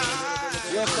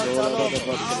 Zora Yekotalomo,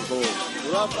 Rabakapo,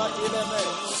 Rafatileme,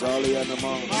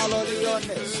 Salianama,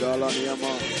 Alonione,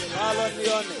 Salaniama,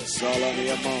 Alonione,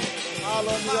 Salaniama,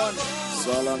 Alonione,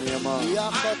 Salaniama,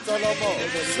 Yakotolomo,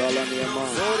 Salaniama,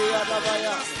 Zuri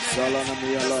Adabaya, Salana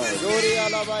Miala, Zuri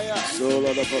alabaya,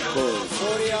 Sola the Paco,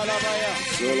 Zuri alabaya,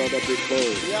 Sola the Pico,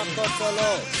 Yakotolo,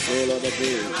 Sola the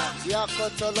Bay,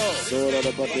 Yakotolo, Sola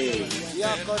the Pape,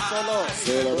 Yakotolo,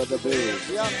 Sola the Bay,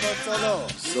 Yakotolo,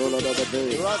 Sola the Bay,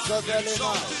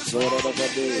 Rasodelima, Sola the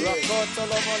Bay,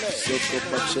 Rakotolomole, Soko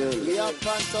Pachel,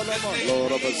 Yapantolomole,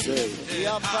 Lord of a say,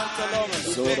 Yapantolomole,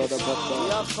 Sola the Papa,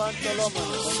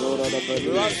 Yapantolomole, Sola the Bay,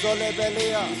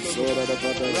 Rasolebelia, Sola the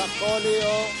Papa,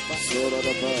 Racolio, Sola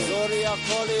the Papa, Zoria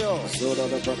Colio, Sola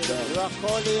the Papa,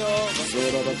 Racolio,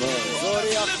 Sola the Papa,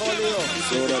 Zoria Colio,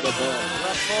 Sola the Papa,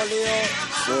 Racolio,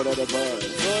 Sola the Papa,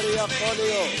 Zoria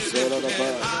Colio, Sola the Papa,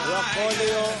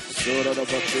 Racolio, Sola the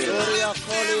Papa, Zoria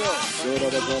Colio,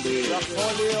 Sola the Papa,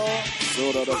 Racolio,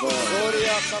 Sola the Papa,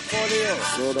 Zoria Cacolio,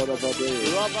 Sola the Papa,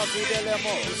 Rabba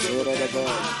Fidelemo, Sola the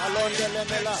Papa, Alonde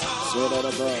Lemela, Sola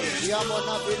the Papa,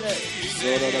 Yamona Bile,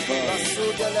 Sola the Papa, Rasu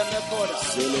de Lemecoda,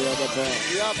 Celia the Papa,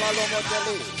 Yabalo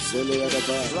Moteli, Celia the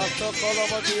Papa, Rato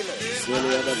Colomobile,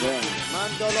 Celia the Papa,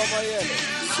 Mandolo Moyele,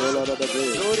 Sola the Papa,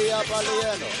 Zuria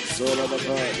Balieno, Sola the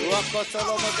Papa,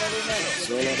 Racotolo Modelimeno,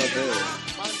 Sola the Papa,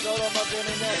 Mandolo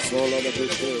Modelimeno, Sola the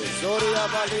Papa, Zuria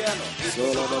Balieno,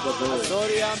 Sola the Papa,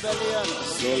 Zuria Belieno,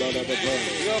 Sola the Papa,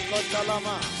 Yoko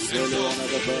Talama, Celia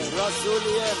the Papa,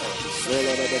 Rasulieno,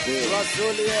 Sola the Papa,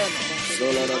 Rasulieno,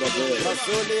 Sola the Papa,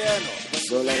 Rasulieno,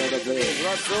 Sola the Papa,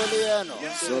 Rasulieno,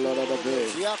 Sola the Papa,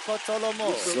 Yacotolomo,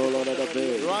 Sola the Papa,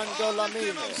 Rando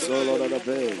Lamino, Sola the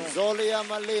Papa, Zolia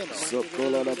Malino,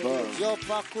 Socola the Papa,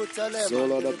 Yopa Cutelema,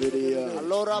 Sola the Pidia,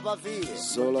 Allora Bavi,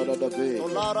 Sola the Papa,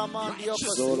 Olara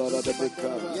Mandioko, Sola the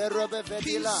Pica, Yerobe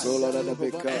Vedila, Sola the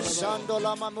Pica, Shando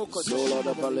Lamamuko, Sola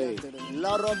the Palais,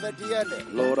 La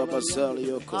Robediele, Lora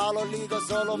Basalio, Carlo Ligo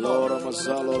Solomo, Lora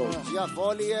Masalo,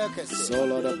 Giavoli Ekese,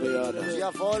 Sola the Piada,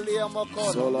 Giavoli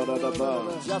Omokono, Sola the Bar,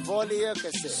 Giavoli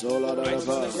Ekese, Sola the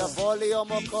Bar, Giavoli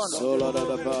Omokono, Sola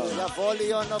the Bar,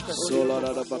 Giavoli Onokese,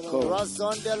 Sola the Baco,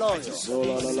 Razon Deloyo,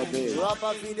 Sola the Bay,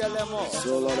 Rabba Fidelemo,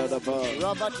 Sola the Bar,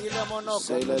 Rabba Tilemonoko,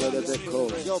 Sailor the Beco,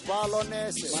 Giobalo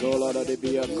Nese, Sola the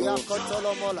Biaco,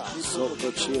 Yakotolomola,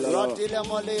 Soco Chila,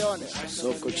 Ratilemo Leone,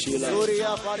 Soco Chila,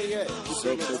 Zuria Parie,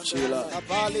 Soco Chila,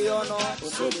 Abaliono,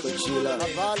 Soco Chila,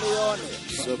 Abalione,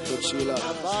 Soco Chila,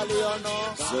 Abaliono,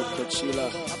 Soco Chila,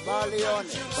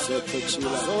 Abalione, Soco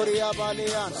Chila, Zuria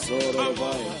Baliano, Sola the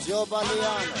Bay,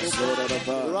 Giobaliano, Sola the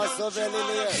Bar,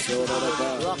 Rasovelilie, Sola the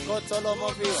Bar,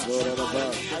 Rakotolomovia, Sola the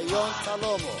Bar, Ayon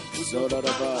Talomo, Sola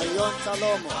the Bar, Ayon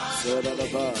Talomo, Sola the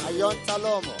Bar, Ayon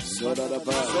Talomo, Sola the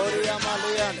Bar, Zoria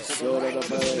Maliano, Sola the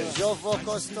Bay, Jovo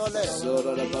Costole,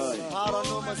 Sola the Bay,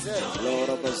 Paranumaze,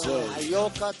 Lora Basay,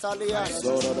 Ayoka Taliano,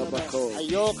 Sola the Baco,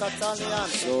 Ayoka Taliano,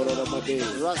 Sola the Madi,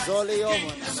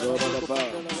 Razoliomo, Sola the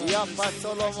Bar,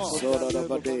 Yapatolomo, Sola the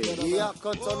Badi,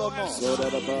 Yakotolomo, Sola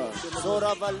the Bar,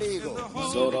 Zora Baligo,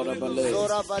 Sola the Ballet,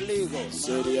 Zora Baligo,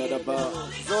 City the Bar,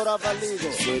 Zora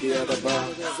Baligo, City the Bar,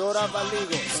 Zora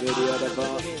Baligo, City the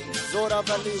Bar, Zora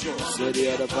Baligo, City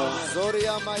the Bar,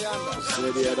 Zoria Mayanda,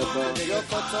 City the Bar,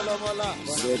 Yokotolomola,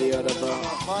 City the Bar,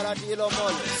 Paradilo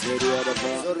Mole, City the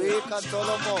Bar, Zorika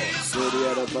Tolomo, City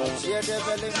the Bar, Jede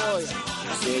Belimoya,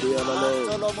 City the Low,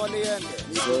 Tolomoliende,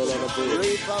 Sola the Bay,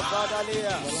 Ripa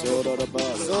Vadalia, Sola the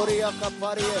Bar, Zoria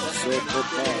Caparie, Soco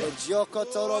Bar, Joko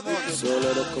Tolomone,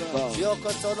 Sola the Copa, Joko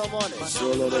Tolomone,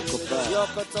 Sola the Copa,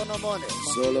 Joko Tolomone,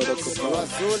 Sola the Copa,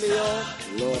 Razulio,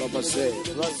 Lora Basay,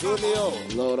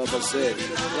 Razulio, Lora Basay,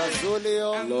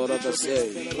 Razulio, Lora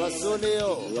Basay,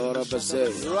 Razulio, Lora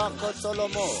Basay, Rako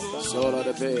Tolomo, Sola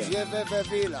the Bay, Jeveve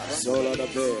Villa, Sola the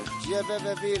Bay,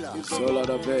 Jeveve Villa, Sola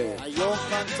the Bay, Ayon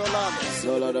Cantolano,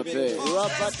 Sola the Bay,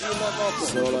 Rapatile Moko,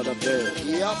 Sola the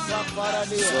Bay, Yapa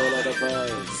Paradia, Sola the Bay,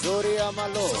 Zoria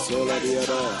Malo, Sola the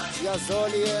Other,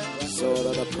 Jazolie,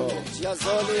 Sola the Co,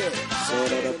 Jazolie,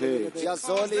 Sola the Bay,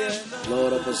 Jazolie,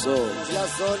 Lora Basol,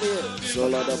 Jazolie,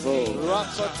 Sola the Bo,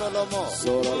 Rako Tolomo,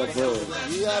 Sola the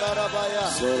Bo, Yararabaya,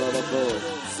 Sola the Bo,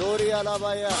 Zoria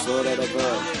Labaya, Sola the Bo,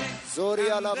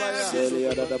 Zoria Labaya,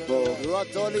 Celia the Bo,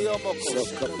 Ratolio Moko,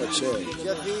 Soca Pache,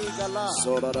 Jevi Gala,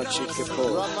 Sola the Chiquipo,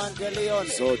 Ramandelion,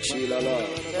 So Chila La,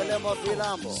 Telemo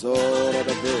Filambo, Sola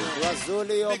the Bay,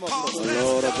 Razulio Moko,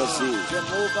 Lora Basi,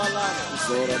 Jemubalano,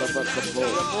 Sola the Bacapo,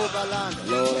 Jemubalano,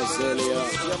 Lora Celia,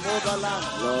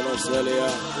 Jemubalano, Lora Celia,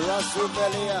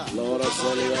 Rasubelia, Lora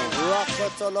Celia,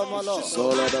 Rakotolomolo,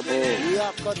 Sola the Bo,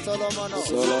 Yakotolomono,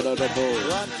 Sola the Bo,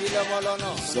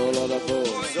 Rantilemolono, Sola the Bo,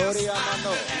 Zoria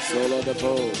Mano, Sola the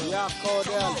Bo,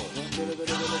 Yakodele,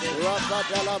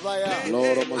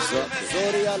 Lord Masaka,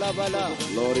 Zoria Labala,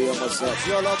 Gloria Masaka,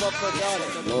 Yolobo Kodare,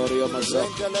 Gloria Masaka,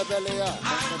 Angelebelia,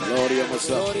 Gloria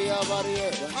Masaka, Zoria Barie,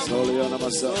 Solia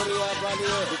Masaka, Zoria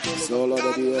Balie, Sola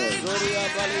de Dia, Zoria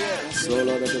Balie,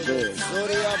 Sola de Bebe,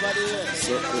 Zoria Balie,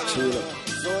 Socochila,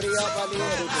 Zoria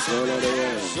Balie, Sola de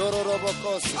Dia,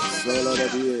 Zororobokos, Sola de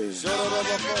Dia,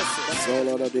 Zororobokos,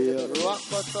 Sola de Dia,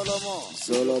 Rakotolomo,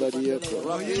 Sola de Dia,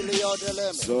 Rabilio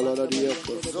Delem, Sola de Dia,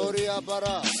 Zoria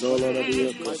Bara, Sola de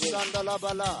Dia, Shandala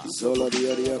Bala, Sola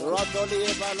de Dia,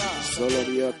 Radolie Bala, Sola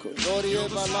de Dia, Zorie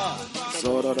Bala,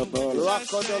 Sola de Bala,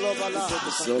 Rakodolo Bala,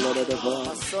 Sola de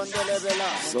Bala, Sondele Bela,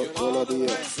 Socola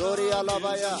Dia, Zoria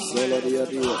Labaya, Sola de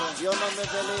Dia,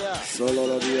 Yonomebelia,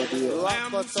 Sola de Dia,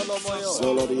 Rakotolomoyo,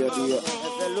 Sola de Dia,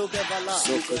 Eveluge Bala,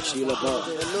 Socochila Ba,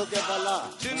 Eluge Bala,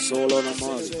 Sola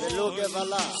Namali, Eluge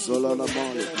Bala, Sola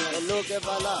Namali, Eluge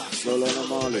Bala, Sola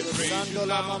Namali,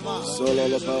 Sandola Mama, Sola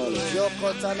La Bali, Yoko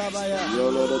Talabaya,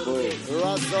 Yolo de Bo,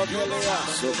 Razobelia,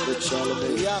 Socochalame,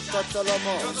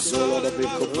 Yakotolomo, Sola de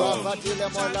Bicopa, Rabatile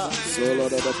Mola, Sola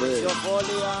de Be,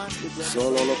 Jofolian,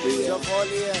 Sola La Bia,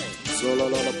 Jofolien, Sola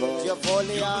La Ba,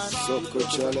 Jofolian,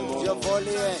 Socochalamo,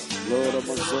 Jofolien, Lord of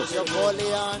Masaka,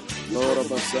 Jofolian, Lord of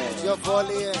Masa,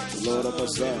 Jofolien, Lord of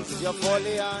Masa,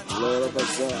 Jofolian, Lord of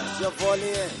Masa,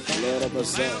 Jofolien, Lord of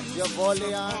Masa,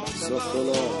 Jofolian,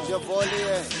 Socolo,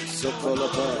 Jofolien, Socola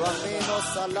Ba, Ramino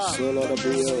Salah, Sola de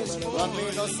Bio,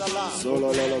 Ramino Salah, Sola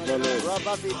La Bale,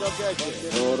 Rababido Gege,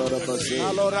 Lord of the Basi,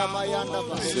 Alora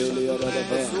Mayandaba, Celia de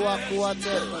Ba, Zua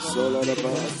Kuate, Sola de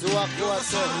Ba, Zua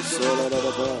Kuate, Sola de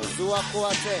Ba, Zua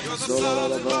Kuate, Sola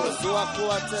de Ba, Zua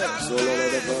Kuate, Sola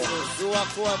de Ba, Zua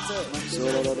Kuate,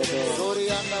 Sola de Ba,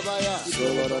 Zoriandabaya,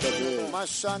 Sola de Ba,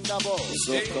 Mashandabo,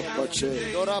 Soca Pache,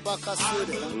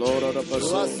 Dorabakaside, Lord of the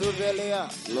Basi, Razubelia,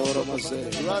 Lord of Mase,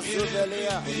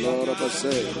 Razubelia, Lord of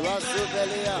Mase,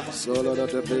 Razubelia, Sola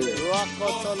de Be,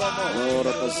 Rakotolomo, Lord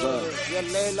of Masa,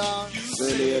 Yelelan,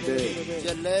 Celia de,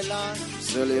 Yelelan,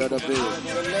 Celia de Be,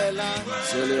 Yelelan,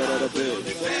 Celia de Be,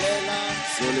 Yelelan,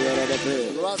 Celia de Be,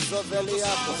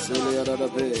 Razobelia, Celia de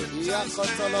Be,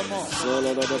 Yakotolomo,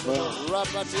 Sola de Ba,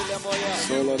 Rabatilemoya,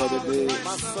 Sola de Be,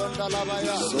 Masonda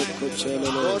Labaya, Soco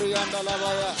Chelele, Orianda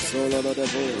Labaya, Sola de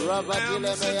Bo,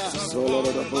 Rabatilemeya, Sola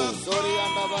de Bo,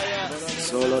 Zorianda Baya,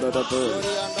 Sola de Bo,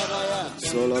 Zorianda Baya,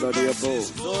 Sola de Bo,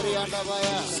 Zorianda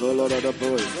Baya, Sola de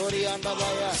Bo, Zorianda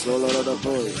Baya, Sola de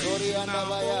Bo, Zorianda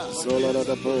Baya, Sola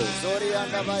de Bo,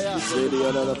 Zorianda Baya,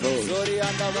 Celia de Bo,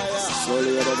 Zorianda Baya,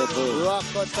 Solia de Bo,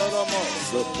 Rakotolomo,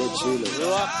 Soco Chile,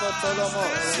 Rakotolomo,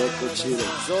 Soco Chile,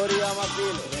 Zoria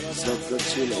Mapile, Soco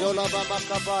Chile, Yolaba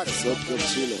Makabari, Soco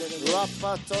Chile,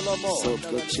 Rapatolomo,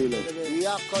 Soco Chile,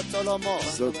 Yakotolomo,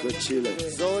 Soco Chile,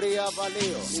 Zoria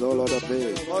Valio, Sola de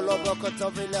Be,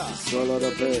 Molokotovila, Sola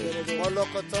de Be,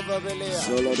 Molokotovilia,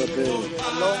 Sola de Be,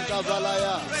 Longa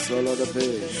Valaya, Sola de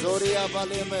Be, Zoria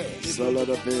Valime, Sola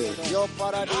de Be, Yo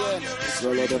Paradien,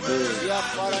 Sola de Be, Ya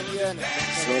Paranien,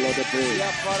 Sola de Be, Ya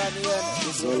Paranien,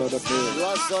 Sola de Be,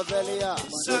 Razovelia,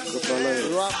 Soco Pale,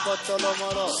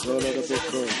 Rakotolomoro, Sola de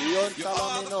Beco,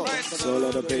 Yontalamino, Sola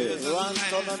de Be,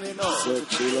 Rantonomino,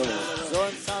 Sochilo,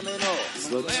 Zontamino,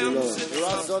 Sochilo,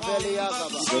 Razovelia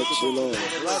Gaba, Sochilo,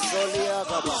 Razolia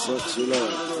Gaba, Sochilo,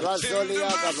 Razolia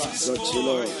Gaba,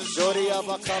 Sochilo, Zoria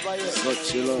Bakabaye,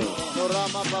 Sochilo,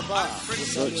 Norama Baba,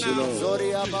 Sochilo,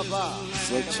 Zoria Baba,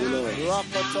 Sochilo,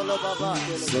 Rakotolo Baba,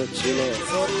 Sochilo,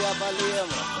 Zoria Baliem,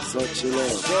 Sochilo,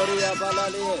 Zoria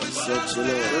Balalie,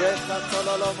 Sochilo,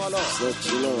 Rekatolo Molo,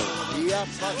 Sochilo,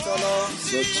 Yapatolo,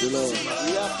 Sochilo,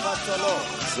 Yapatolo,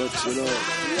 Sochilo,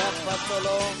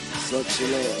 Yapatolo,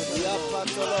 Sochilo,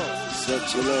 Yapatolo,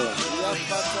 Sochilo,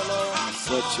 Yapatolo,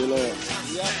 Sochilo,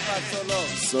 Yapatolo,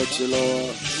 Sochilo,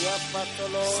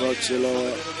 Yapatolo, Sochilo,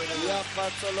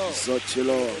 Yapatolo,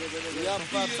 Sochilo,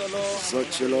 Yapatolo,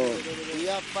 Sochilo,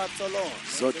 Yapatolo,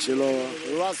 Sochilo,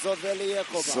 Razovelie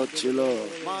Koba, Sochilo,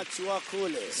 Machua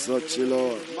Kule,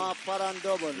 Sochilo, Ma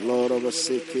Parandobon, Lord of the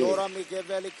Siki, Dora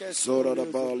Mikevelike, Sora da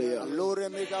Balia, Lure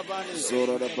Migavani,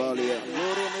 Sora da Balia,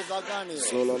 Lure Mivagani,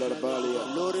 Sola da Balia,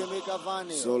 Lure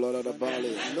Migavani, Sola da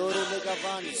Balia, Lure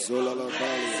Migavani, Sola da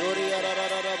Balia, Zoria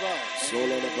Rararaba,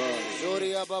 Sola da Balia,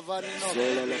 Zoria Bavarino,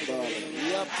 Sola la Balia,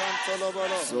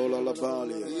 Yapantolobolo, Sola la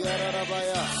Balia,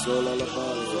 Yararabaya, Sola la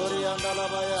Balia, Zoria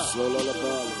Andalabaya, Sola la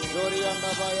Balia, Zoria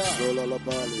Andabaya, Sola la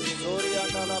Balia, Zoria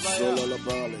Andalabaya, Sola la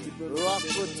Balia,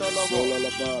 Rakutolomo, Sola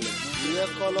la Balia,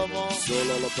 Yekolomo,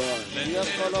 Sola la Balia,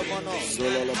 Yekolomono,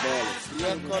 Sola la Balia,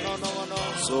 Yekononomono,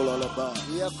 Sola la Balia,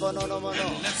 Yekononomono,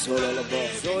 Sola la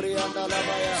Balia, Zoria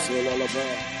Andalabaya, Sola la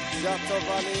Balia, Jato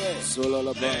Valier, Sola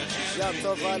la Balia,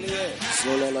 Jato Valier,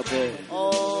 Sola la Balia,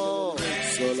 oh,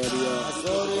 Sola dia.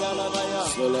 Zoria Labaya,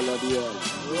 Sola la dia.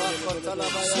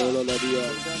 Rakotalabaya, Sola la dia.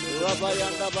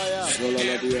 Rabayandabaya, Sola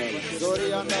la dia.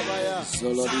 Zoriandabaya,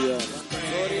 Sola dia.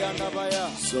 Zoriandabaya,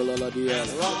 Sola la dia.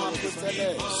 Ramakutele,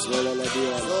 Sola la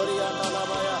dia.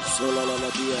 Zoriandalabaya, Sola la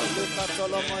dia.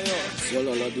 Lukatolomoyo,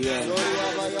 Sola la dia.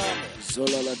 Zoriabaya,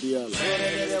 Sola la dia.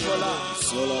 Zorelebola,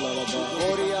 Sola la ba.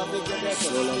 Oria Bigedeko,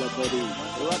 Sola la body.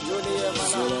 Rajulie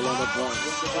Sola Mana, la ba.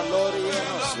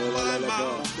 Galorieno, Sola la ba.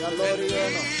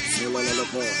 Galorieno, Sola la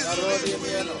ba.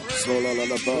 Garodieno, Sola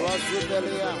la ba.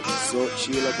 Razubelia, So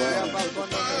chila ba.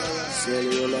 Yabakonome,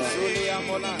 Soliola. Zulia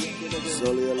Mona,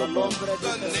 Soliola ba. Lombre di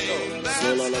Pesto,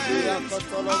 Sola la ba.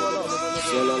 Yakotolobolo,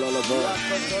 Sola la ba.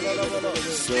 Yakotolobolo,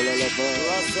 Sola la ba.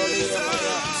 Rasolia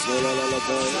Maya, Sola la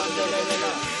ba.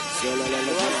 Sandelela, Sola la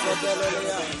ba.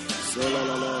 Rasobelia, Sola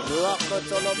la la.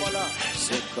 Rakotolomola,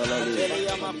 Sokalali.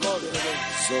 Delia Makol,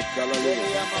 Sokalali.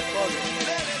 Delia Makol,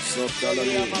 Sokalali.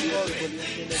 Delia Makol,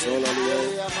 Solali.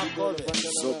 Delia Makol,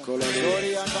 Sokalali.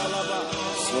 Zoria Dalaba,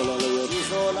 Solali.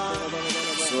 Izola,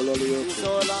 Solali.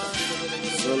 Izola,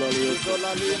 Solali.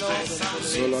 Izolalino,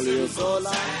 Solali.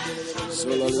 Izola,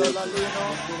 Solali. Izolalino,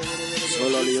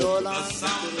 Solali. Izola,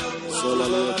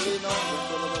 Solali. Izolalino,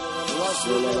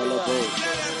 Sola la ba.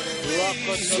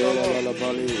 Sola Rakotolomo, la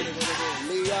bali.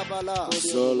 Liabala,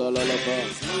 Sola la ba.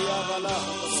 Liabala,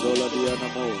 Sola dia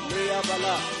namo.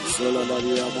 Liabala, Sola la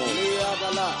dia mo.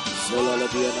 Liabala, Sola la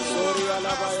dia namo. Soria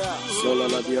Labaya, Sola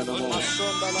la dia namo.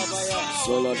 Masonda Labaya,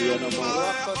 Sola dia namo.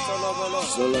 Rakotolobolo,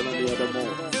 Sola la dia namo.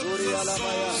 Soria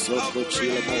Labaya, Soko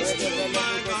chila mo. Redebele,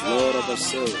 Lord of the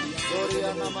soul.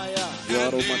 Soria Namaya,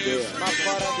 Yaro madea.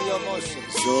 Mapara Diomoshe,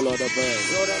 Sola da ba.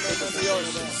 Zora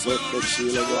Nemedioshe, Soko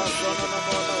chila mo. Rasono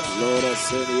Namono, Lord of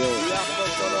Senio.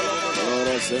 Yakotolomono, Lord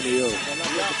of Senio.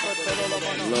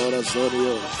 Yakotolomono, Lord of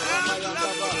Senio.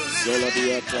 Ramayandaba, Sola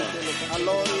diata.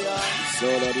 Aloria,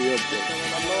 Sola diata.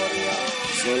 Aloria,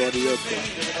 Sola diata.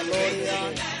 Aloria,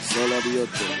 Sola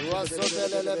diata.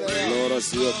 Rasobelelebea, Lord of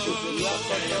Siete.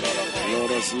 Yakotolomo,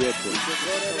 Lord of Siete.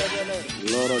 Zorebele,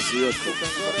 Lord of Siete.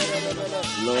 Zorebele,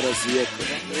 Lord of Siete.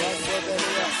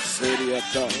 Rasobelia,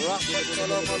 Seriata.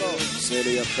 Rakotolomono,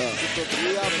 Seriata.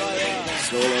 Liabaya,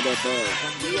 Sola da ba.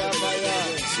 Liabaya,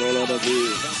 Sola da bi.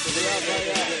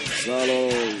 Liabaya,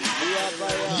 Saloi.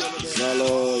 Liabaya,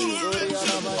 Saloi. Zoria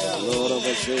Namaya, Lord of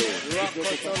the Sea.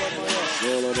 Rakotolomoyo,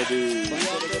 Sola da bi.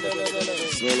 Yandelelebele,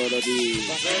 Sola da bi.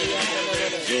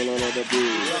 Zoriandelebele, Sola da bi.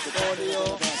 Rakolio,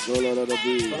 Sola da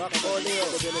bi. Rakolio,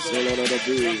 Sola da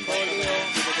bi. Rakolio,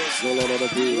 Sola da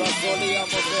bi. Rakolia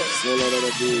Mote, Sola da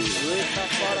bi. Rita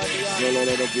Paradia, Sola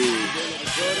da bi.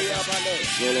 Zoria Bale,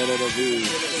 Sola da bi.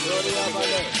 Zoria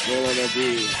Bale, Sola da bi.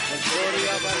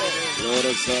 Zoria Bale, Lord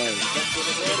of Sai.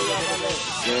 Zoria Bale,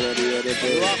 Sola di da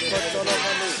bi.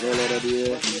 Rakotolomoni, Sola da bi.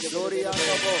 Zoria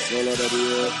Nobo, Sola da bi.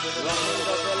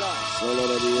 Ramundo Bella, Sola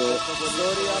da bi.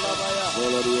 Zoria Labaya,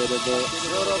 Sola di da ba.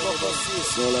 Zorobokosi,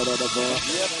 Sola da ba.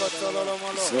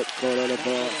 Yekotolomolo, Sokola da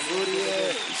ba. Zurie,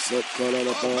 Sokola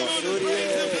da ba. Zurie,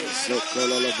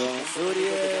 Sokola da ba.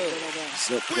 Zurie,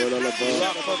 Sokola da ba.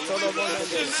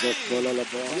 Rakotolomone, Sokola da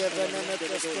ba. Yeveneme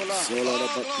Testola, Sola da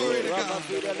ba.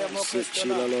 Ramapire le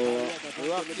Suchila Mokestola, loa.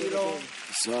 Rakilo,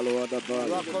 Salo da bali.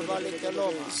 Rakovali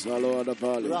Keloma, Salo da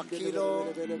bali.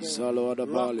 Rakilo, Salo da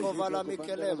bali. Rakovala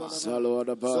Mikelema, Salo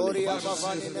da bali. Zoria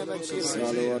Bavani Nemechima,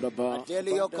 Salo da ba.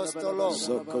 Delio Costolo,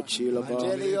 Soko chila ba.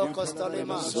 Delio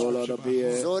Costolima, Sola da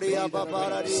bie. Zoria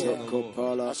Babaradi, Soko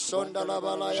pala. Sonda la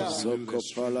Balaya, Soko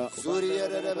pala. Zuria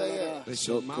Rebeye,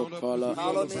 Soko pala.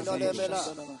 Alomino Lebela,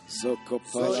 Soko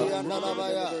pala. Zoria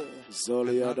Nalabaya,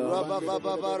 Zolia da. Rababa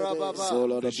Rababa,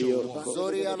 Sola da bio.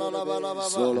 Zoria Lalababa,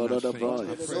 Sola da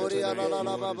ba. Zoria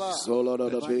Lalababa, Sola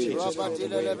da bi.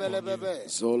 Rabatile Lebele,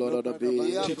 Sola da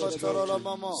bi. Yakotolo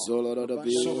Momo, Sola da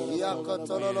bi.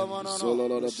 Yakotolo Mono,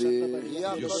 Sola da bi.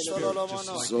 Yakotolo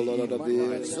Mono, Sola da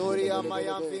bi. Zoria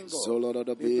Mayambingo, Sola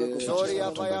da bi.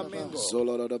 Zoria Bayamingo,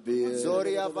 Sola da bi.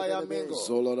 Zoria Bayamingo,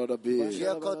 Sola da bi.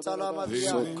 Yakotala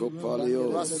Soko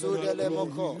palio. Rasudele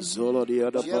Moko, Sola di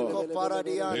da Yako ba.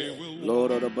 Paradiane,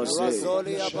 Lord of the Base.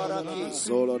 Rasolia Baraki,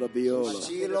 Sola da biola.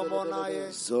 Chilo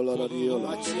Monaye, Sola da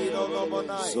biola. Chino no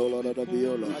Monaye, Sola da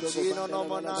biola. Chino no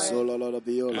Monaye, Sola da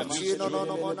biola. Chino no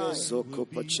Monaye, Soko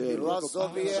pacelo.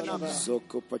 Rasoviena,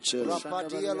 Soko pacelo.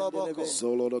 Rapatia Loboko,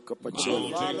 Solo da capacelo.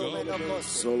 Valumenokos,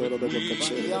 Solo da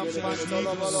bocacelo.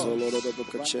 Yampantolobolo, Solo da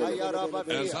bocacelo.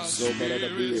 Ayarabafia, Sola da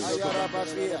bio.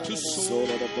 Ayarabafia,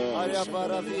 Sola da ba.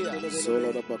 Ayabaravia,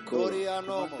 Sola da bacola.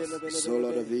 Dorianomos,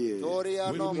 Sola da vie.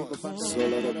 Dorianomos,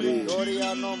 Sola da bi.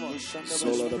 Dorianomos,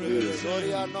 Sola da bi.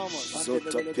 Dorianomos,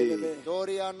 Sota pi.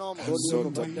 Dorianomos,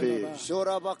 Sota pi.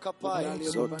 Shorabakapai,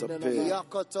 Sotape.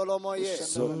 Yakotolomoye.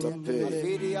 Sotape.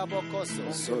 Vidi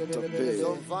Abokoso. Sotape.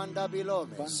 Zomvanda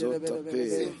Bilome. Sotape.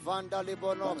 Zimvanda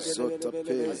Libonome.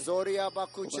 Sotape. Zoria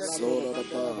Bakuche. Sola da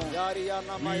ba.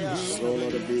 Yariana Maya. Sola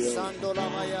da bia. Sandola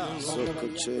Maya.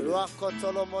 Sokoche.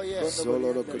 Rakotolomoye.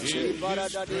 Sola da koche.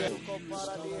 Ibaradadie.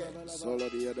 Koparadie. Sola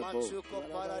dia da bo. Machuko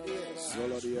Paradie.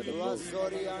 Sola dia da bo.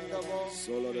 Razori Andobo.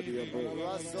 Sola da dia bo.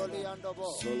 Razoli Andobo.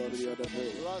 Sola dia da bo.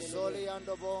 Razoli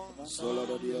Andobo. Sola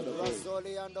da dia da bo.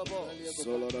 Razoli Andobo.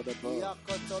 Sola da ba.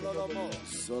 Yakotolomo.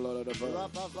 Sola da ba.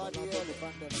 Rabavadiel.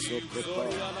 Sokopa.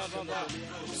 Baba.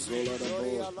 Sola da bo.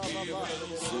 Zoria Baba.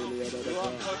 Celia da ba.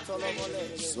 Rakotolomole.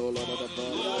 Sola da ba.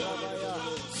 Yarabaya.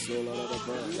 Sola da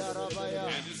ba. Yarabaya.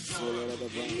 Sola da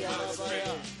ba.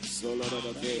 Yarabaya. Sola da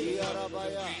ba.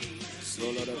 Yarabaya.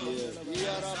 Sola da bia.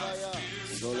 Yarabaya.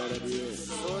 Sola da bia.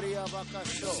 Zoria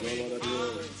Bakasho. Sola da bia.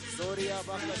 Zoria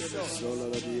Bakasho. Sola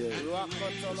da bia.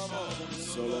 Rakotolomo.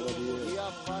 Sola da bia.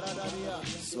 Yaparadaria.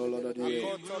 Sola da bia.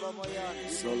 Akotolomoya.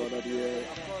 Sola da bia.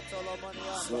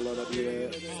 Akotolomonia. Sola da bia.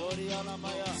 Zoria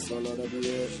Lamaya. Sola da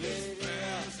bia.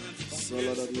 Zeriria.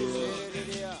 Sola da bia.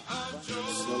 Zeriria.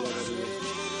 Sola da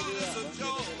bia.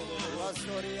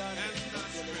 Rasorian.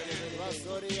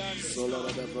 Rasorian. Sola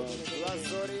da ba.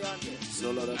 Rasorian.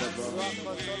 Sola da ba.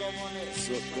 Rakotolomone.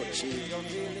 Sokochi.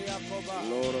 Jovilia Koba.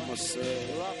 Lora Mase.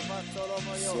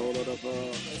 Rakotolomoyo. Sola da ba.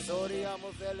 Zoria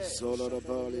Muvele. Sola da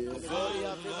bali.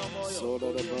 Zoria Vinomoyo. Sola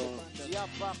da ba.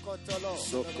 Yapakotolo.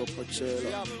 Soko Pachela.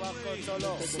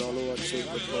 Yapakotolo. Solo a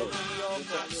Chico.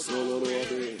 Yoko. Solo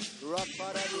Adi.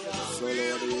 Raparadia. Solo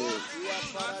Adi.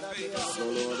 Yaparadia.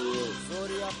 Solo Adi.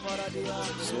 Zoria Paradia.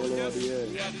 Solo Adi.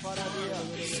 Yaparadia.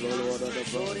 Solo Adaba.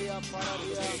 Zoria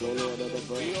Paradia. Solo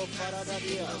Adaba. Rio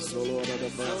Paradia. Solo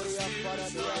Adaba. Zoria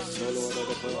Paradia. Solo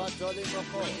Adaba. Wajoli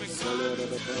Moko. Solo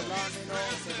Adaba. Lamino.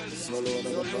 Solo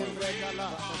Adaba. Zolimbre Gala.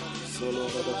 Solo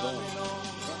Adaba. Lamino.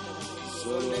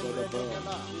 Solo Zolimbre Adaba.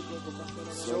 Gala.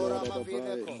 Solo Zora Adaba.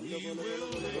 Mavineko.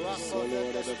 Rako Solo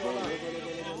Vekeskola.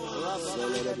 Rako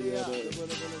Vekelia.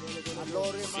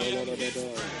 Alori Solo Maya. Adaba.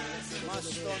 Solo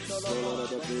Mastondolomo.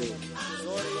 Adaba.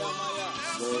 Zoria Maya.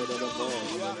 Solo Adaba.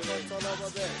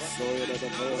 Yakotolobobe. Solo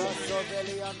Adaba. Raso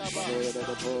Velianaba. Solo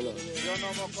Adaba.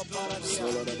 Yonomoko Paradia.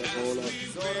 Solo Adaba.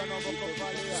 Zora Nomoko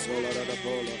Palia. Solo Adaba.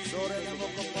 Zora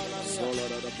Nomoko Palia. Solo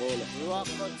Adaba.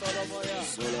 Rakotolomoya.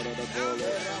 Solo Adaba.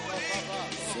 Era Baba.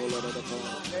 Solo Adaba.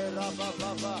 Era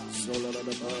Baba. Solo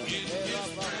Adaba. Era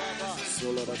Baba.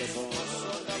 Solo Adaba.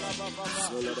 Sondala Baba.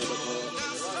 Solo Adaba.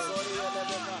 Rasori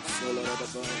Elebeba. Solo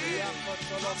Adaba.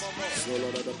 Yakotolomo. Solo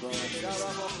Adaba. Zara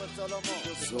Mokotolomo.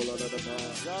 Solo Adaba.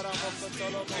 Zara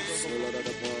Mokotolomo. Solo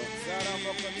Adaba. Zara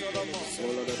Mokotolomo.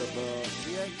 Solo Adaba.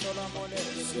 Dientolamone.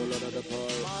 Solo Adaba.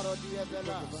 Maro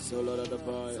Dievela. Solo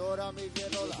Adaba. Zora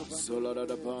Migelola. Solo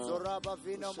Adaba. Zoraba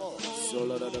Vinomo.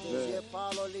 Solo Adaba.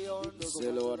 Palo Leon.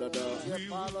 Solo Adaba.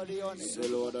 Palo Leon.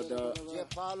 Solo Adaba.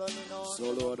 Palo Nino.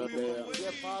 Solo Adaba.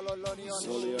 Palo Lonion.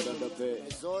 Solo Adaba.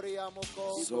 Zori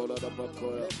Amuko. Solo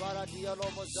Adaba. Lebara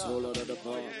Dialomoza. Solo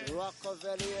Adaba.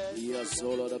 Rockovelier. Ia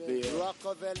solo Adaba.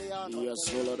 Roccoveliano. Ia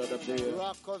solo Adaba.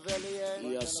 Roccovelier.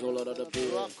 Ia solo Adaba.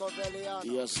 Roccoveliano.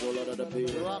 Ia solo Adaba.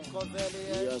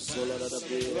 Roccovelier. Ia solo Adaba.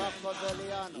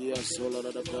 Roccoveliano. Ia solo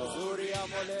Adaba.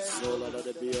 Zuriamole. Solo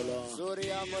Adaba.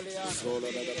 Zuriamoliano. Solo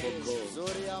Adaba.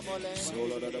 Zuriamole.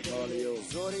 Solo Adaba.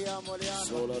 Zuriamoliano.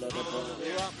 Solo Adaba.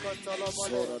 Roccotolomole.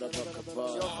 Solo Adaba.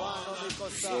 Giovanni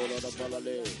Micosa. Solo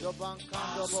Adaba. Joban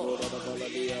Candobo. Solo Adaba.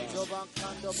 Joban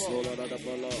Candobo. Solo Adaba.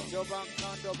 Joban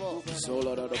Candobo.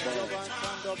 Solo Adaba. Joban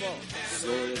Candobo.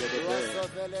 Solo Adaba.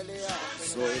 Roccovelia.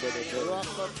 Solo Adaba.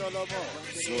 Roccotolomo.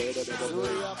 Solo Adaba.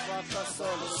 Zuria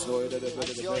Pacasolo. Solo Adaba.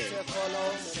 Giote Colo.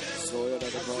 Solo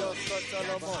Adaba.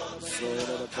 Giocotolomo. Solo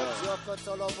Adaba.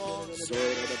 Giocotolomo.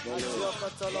 Solo Adaba.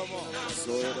 Giocotolomo.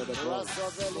 Solo Adaba.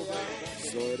 Rassovelia.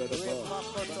 Solo Adaba.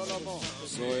 Ripacotolomo.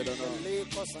 Solo Adaba. Lì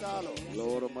Costalo.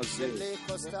 Loro Mazze. Lì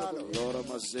Costalo. Loro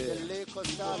Mazze. Lì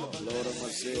Costalo. Loro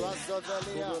Mazze.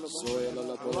 Rassovelia. Soya la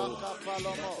Labo.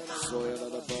 Raccapalomo. Soya la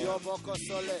Labo. Gioboco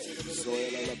Sole. Soya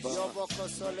la Labo. Gioboco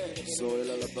Sole. Soya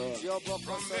la Labo.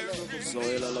 Gioboco Sole.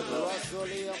 Soya la Labo.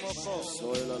 Rassolia Moco.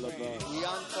 Soya la Labo.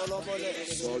 Iantolomole.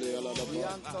 Soya la Labo.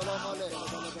 Iantolomole.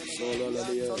 Sola la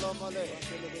Lia. Iantolomole.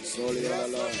 Soya la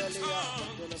Labo. Rassovelia.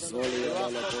 Soya la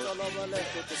Labo. Raccotolomole.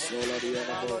 Sola la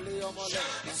Labo. Paloliomole.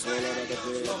 Sola la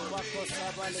Labo. Lopaco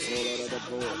Sabale. Sola la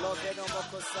Labo. Lobeno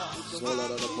Mocosa. Sola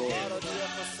la Labo. Baro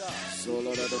Diocosa.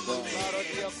 Sola la Labo. Baro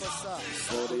Diocosa.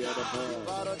 Soya la Labo.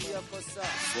 Baro Diocosa.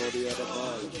 Soya la Labo.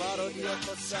 Baro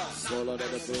Diocosa. Sola la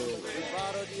Labo.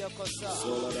 Baro Diocosa.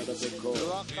 Sola la Labo.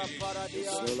 Rocca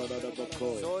Paradia. Sola la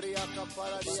Labo. Zoria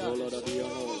Caparadia. Sola la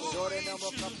Diano. Zore Namo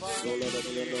Capa. Sola la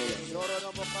Diano. Zoro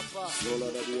Namo Capa. Sola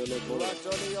da Biele Bo,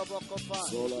 Ratolio Bocopan,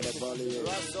 Sola da Bali,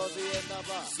 Rasobi and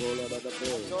Naba, Sola da Be,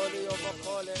 Atolio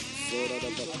Bocole, Sola da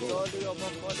Bako, Atolio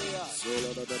Bocolia,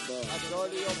 Sola da Ba,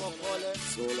 Atolio Bocole,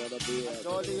 Sola da Bia,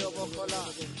 Atolio Bocola,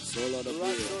 Sola da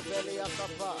Bia, Rasuvelia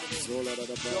Capa, Sola da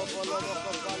Ba, Jopolo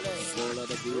Bocopale, Sola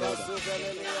da Bia,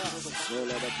 Rasuvelia,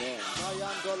 Sola da Ba,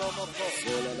 Mayandolo Moco,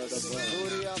 Sola da Ba,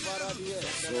 Suria Baradie,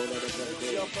 Sola da Ba,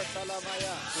 Yoko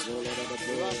Salamaya, Sola da Ba,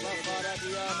 Rapa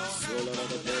Faradiano, Sola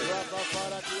da Ba, Rapa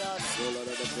Faradiano, Sola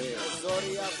da Ba,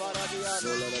 Zoria Faradiano,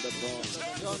 Sola da Ba,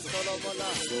 John Solomola,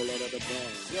 Sola da Ba,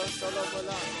 John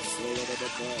Solomola, Sola da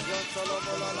Ba, John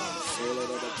Solomola, Sola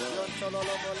da Ba, John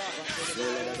Solomola,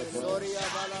 Sola da Ba, Zoria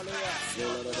Balalia,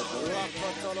 Sola da Ba, Rapa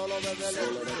Solomebele,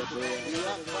 Sola da Ba,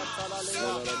 Yaka Salalia,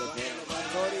 Sola da Ba,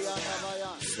 Zoria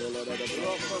Navaya, Sola da Ba,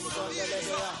 Rocco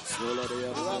Sondelea, Sola da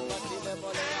Ba, Rapa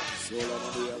Tilemolea, Sola da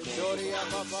Ba, Zoria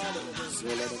Babali,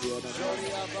 Sola da Ba,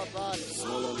 Zoria Babali,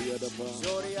 Sola da Ba,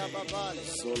 Zoria Babali,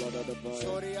 Sola da Ba,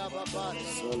 Zoria Babali,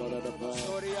 Sola da Ba,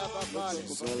 Zoria Babali,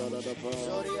 Sola da Ba,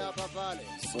 Zoria Babali,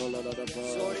 Sola da Ba,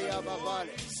 Zoria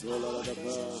Babali, Sola da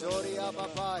Ba, Zoria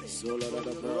Babali, Sola da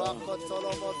Ba, Rocco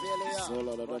Solomovelia,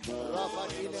 Sola da Ba, Rapa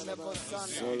Tilemekosanda,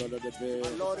 Sola da Be,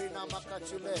 Alorina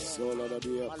Makachule, Sola da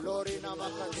Dia, Alorina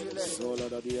Makachule, Sola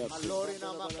da Dia,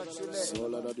 Alorina Makachule,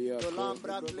 Sola da Dia,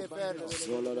 Tolambra Clefeno,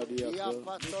 Sola da Dia,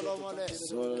 Yapa Solomole,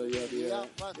 Sola da Dia,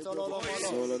 Yapa Solomolo,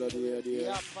 Sola da Dia,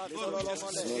 Yapa Solomole,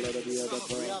 Sola da Dia,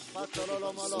 Yapa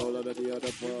Solomolo, Sola da Dia,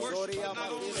 Zoria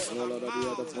Matile, Sola da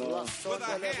Dia,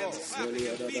 Sondelebo,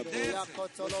 Celia da Yako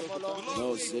Solomolo,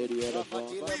 No Celia da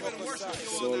Rapatile Mokosa,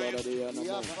 Sola da Dia,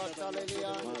 Yapa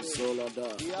Talelia, Sola da,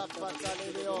 Yapa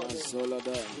Talelio, Sola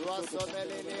da,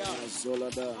 Rasomelia, Sola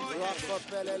da,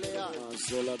 Rakopelelea,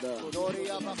 Sola da,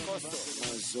 Noria Bacoso,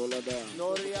 Sola da,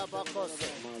 Noria Bacoso,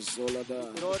 Sola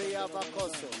da, Noria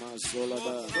Bacoso, Sola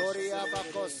da, Noria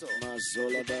Bacoso,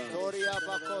 Sola da, Noria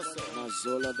Bacoso,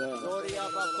 Sola da, Noria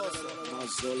Bacoso,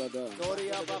 Sola da,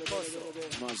 Noria Bacoso,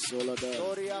 Sola da,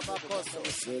 Noria Bacoso,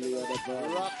 Celia da,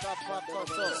 Raka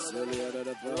Pacoso, Celia da,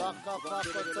 Raka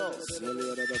Pacoso,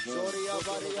 Celia da, Zoria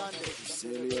Variande,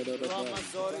 Celia da, Rama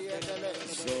Zoria Dele,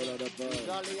 Sola da,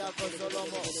 Galia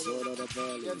Cosolomo, Sola da,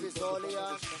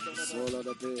 Jevisolian, Sola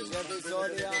da,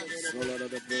 Jevisolian, Sola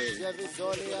da,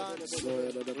 Jevisolian,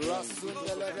 Sola da, Rasun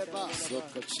Delebeba,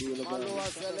 Sokachila da, Alua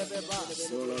Zelebeba,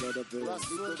 Sola da,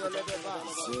 Rasun Delebeba,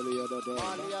 Celia da,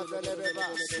 Malia Zelebeba,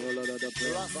 Sola da,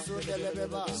 Rasun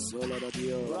Delebeba, Sola da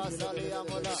Dio, Rasalia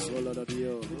Mola, Sola da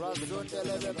Dio, Rasun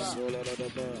Delebeba, Sola da,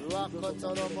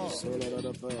 Rakotolomo, Sola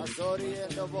da, Azori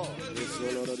Endobo,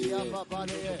 Sola da Dio, Yapa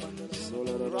Palie,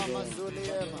 Sola da,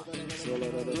 Ramazuliema, Sola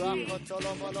da Dio,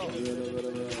 Rakotolomolo,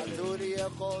 Atulia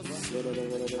Kos,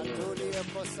 Atulia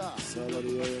Kosa,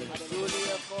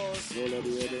 Atulia Kos,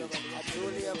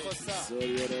 Atulia Kosa,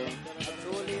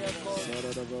 Atulia Kos,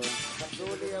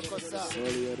 Atulia Kosa,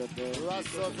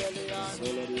 Rasovelian,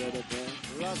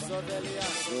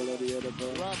 Rasovelian,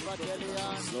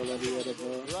 Rapatelian,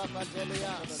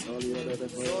 Rapatelian,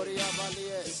 Soria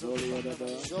Valie,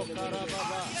 Shokara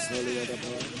Baba,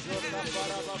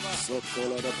 Shokara Baba,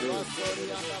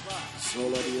 Rasoria Baba,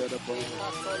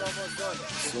 Katolomozon,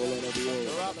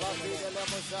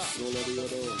 Rapapidelemosa,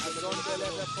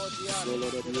 Azondelebekotian,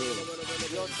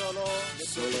 Yotolo,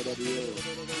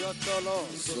 Yotolo, Yotolo,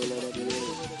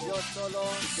 Yotolo,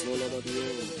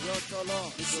 Yotolo,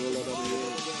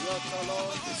 Yotolo,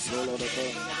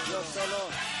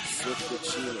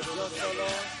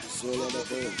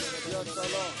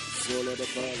 Yotolo, Sola da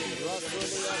Pali,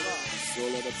 Rasuliaba,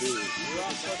 Sola da P,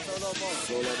 Rakotolomo,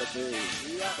 Sola da P,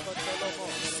 Yakotolomo,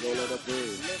 Sola da P,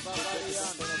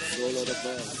 Lebabarian, Sola da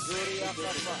Pa, Zuria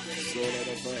Kapa, Sola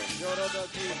da Pa, Joro da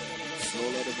Gile,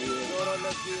 Sola da Mio, Joro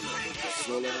le Gile,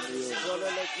 Sola da Mio, Joro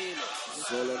le Gile,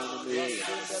 Sola da Mio,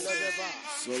 Rasundelebeba,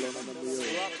 Sola da Mio,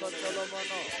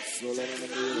 Rakotolomono, Sola da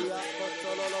Mio,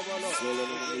 Yakotolomolo, Sola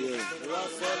da Mio,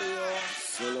 Rasolio,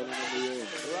 Sola da Mio,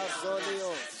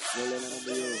 Rasolio, Sola da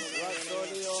Mio,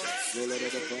 Rasolio, Sola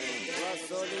da Pa,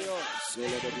 Rasolio,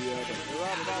 Sola da Diada,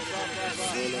 Rapapapapa,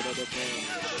 Sola da Pa,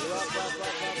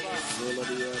 Rapapapapa, Sola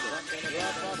Diada,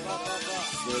 Rapapapapa,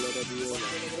 Sola da Diola,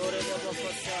 Jore de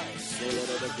Bokosai,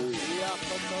 Sola da P,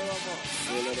 Yakotolomo,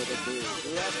 Sola da P,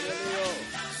 Rasolio,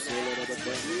 Sola da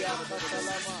Pa,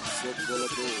 Yakatalama, Sola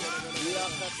P,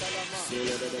 Yakatalama,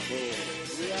 Sola da Pa,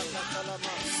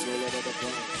 Yakatalama, Sola da Pa,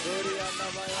 Soria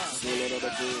Namaya, Sola da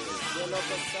P,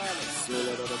 Yelokosale,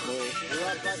 Sola da Pa,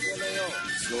 Rapageleo,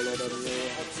 Sola da Dio,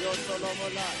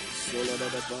 Aziotolomolai, Sola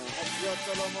da Pa,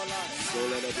 Aziotolomolai,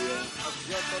 Sola da Dia,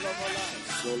 Aziotolomolai,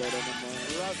 Sola da Nama,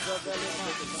 Rasovelima,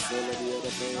 Sola Dia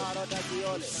da Pa, Nara da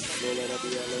Diole, Sola da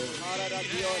Dialo, Nara da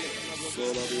Diole,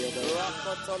 Sola the other.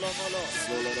 Rakotolomolo.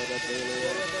 Sola the Pele.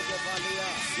 Erebegevalia.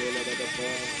 Sola the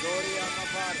Pan. Zoria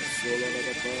Mabari. Sola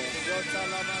the Pan.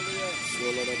 Yotalamalie.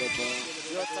 Sola the Pan.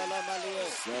 Yotalamalie.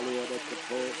 Salia the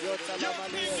Capo.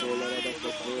 Yotalamalie. Sola the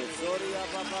Capo. Zoria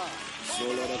Baba.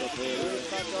 Sola the Pele.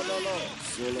 Rekadololo.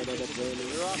 Sola the Pele.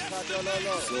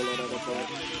 Rakadololo. Sola the Pan.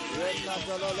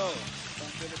 Rekadololo.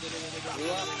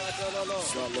 Rakadololo.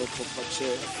 Salo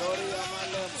Copache. Zoria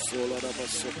Malemo. Sola the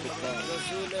Basocopa.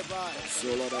 Zulebai.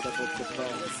 Sola the Bocopa.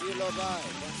 Zilobai.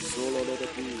 Sola the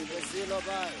B.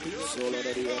 Zilobai. Sola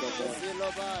the other Pan.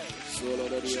 Zilobai. Sola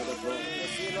the other Pan.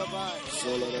 Zilobai.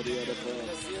 Sola the other Pan.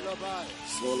 Zilobai.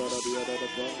 Sola the other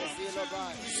Pan.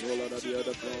 Zilobai. Sola the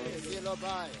other Pan.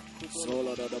 Zilobai.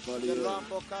 Sola the Palio.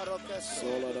 Rambo Carokesto.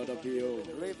 Sola the Pio.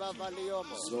 Riva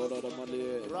Valiomo. Sola the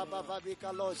Malie. Rabba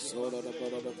Vabicalogi. Sola the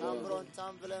Parada. Tambron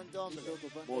Tamblen Domble.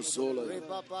 Mosola.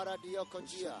 Riba Paradio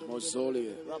Cogia.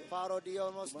 Mosolia. Raparo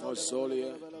Dio Nostro.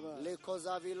 Mosolia.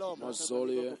 Lecosa Vilomo.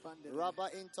 Mosolia. Rabba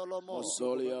Intolomo.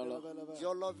 Mosolia.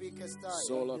 Jolovi Kestai.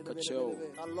 Sola Cacheo.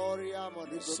 Calori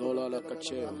Amone. Sola la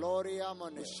Cacheo. Calori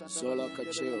Amone. Sola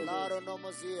Cacheo. Laro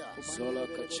Nomozia. Sola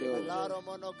Cacheo. Laro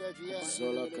Monogavien.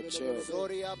 Sola Cacheo.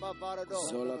 Zoria Babarado.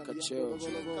 Sola Cacheo.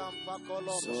 Campa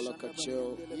Colombo. Sola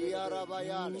Cacheo.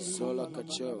 Iarabayani. Sola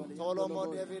Cacheo. Tolomo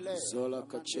Devile. Sola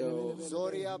Cacheo.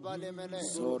 Zoria Balimene.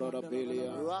 Sora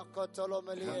Rabelia. Racco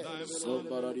Tolomelie.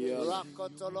 Sombara Diale. Racco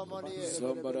Tolomonie.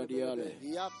 Sombara Diale.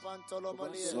 Yapan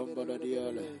Tolomonie. Sombara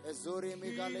Diale. Ezuri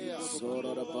Migalea.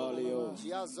 Sora Rabalio.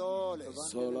 Giazole.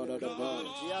 Sola Rabal.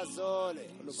 Giazole.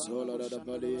 Sola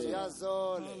Rabalia.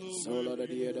 Giazole. Sola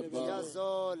Diadaba.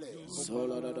 Giazole.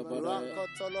 Sola Rabala. Racco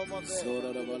Tolomove.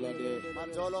 Sola Rabalade.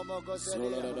 Adolomo Sola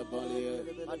Gozelia. Rabalia.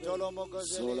 Adolomo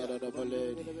Sola Gozelia.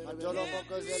 Rabale. Adolomo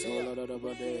Gozelia. Sola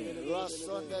Rabade.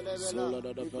 Rasson de Sola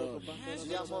Levela. Rabal.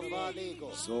 Siamo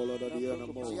Valigo. Sola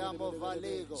Dianamo. Siamo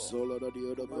Valigo. Sola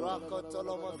Diadaba. Racco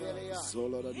Tolomovelia.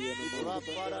 Sola Dianamo.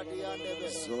 Rappara Diandebe.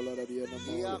 Sola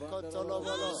Dianamo. Iacco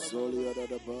Tolomolo. Solia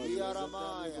Rabal.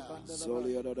 Iaramaya.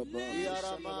 Solia Rabal.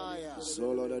 Iaramaya.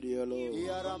 Sola Dialo.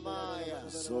 Iaramaya.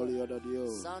 Solia Dio.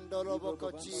 Sandolo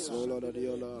Bococina. Sola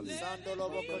Diola. Sandolo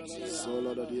Bococina.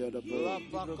 Sola Diadaba.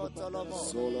 Rappa Cotolomo.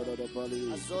 Sola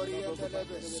Rabali. Azoria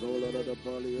Telebe. Sola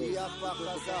Rabali. Iappa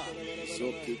Casa.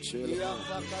 Soki Chela.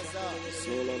 Iappa Casa.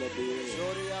 Sola Rabia.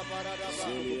 Zoria Baradaba.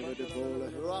 Solia Debola.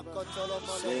 Rocco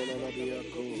Tolomole. Sola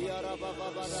Rabiaco.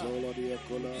 Iarababada. Sola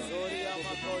Diacola. Zoria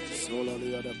Magoji. Sola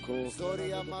Diadaco.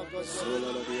 Zoria Magoji.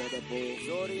 Sola Diadabo.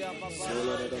 Zoria Sola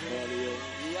Mabara. Rabali.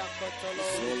 Iacotolo.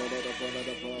 Sola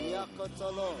Rabala.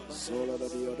 Iacotolo. Sola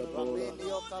Diadabola.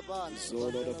 Rabinio Cabal.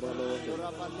 Sola Rabalo.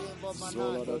 Rabalimbo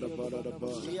Sola Manai.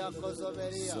 Rabala.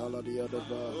 Iacozoveria. Sola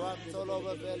Diadaba.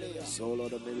 Rantolobo Velia. Sola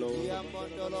the Milo.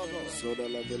 Iamondolobo. Sola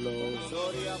la Milo.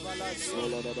 Zoria Balazzi.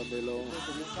 Sola the Milo.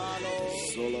 Calo.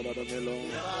 Sola the Milo.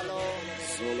 Calo.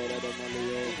 Sola the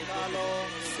Malio. Calo.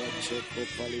 Sache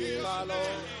Copalie. Calo.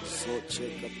 Soche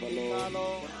Capalo. Calo.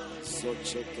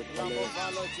 Soche Capale.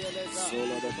 Ramovalo Geleza.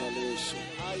 Sola the Palish.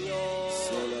 Ayo.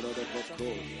 Sola the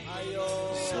Paco. Ayo.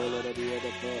 Sola the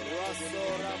other part. Rasso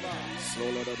Raba.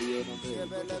 Sola the other part.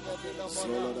 Kebelebe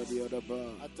Sola Vilomona. the other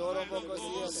part. Adoro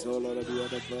Mogosiele. Sola the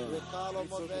other part. Calo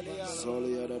Movelia. Sola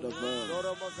the other part.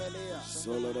 Doro Movelia.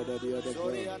 Sola the other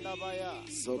Zoria part. Nabaya.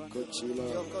 Socochila.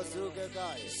 Yokozuge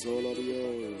Gai. Sola the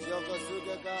oil.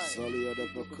 Yokozuge Gai. Solia the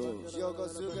Paco.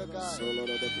 Yokozuge Gai. Sola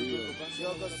the Pio.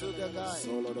 Yokozuge Gai.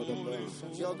 Sola the Bar.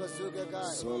 Yokozuge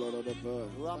Gai. Sola the Bar.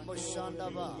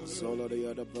 Ramoshandaba. Sola the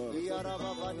other bar.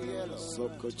 Iaraba Vadielo.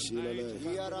 Socochile.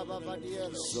 Iaraba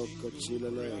Vadielo.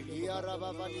 Socochile.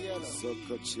 Iaraba Vadielo.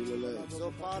 Socochile.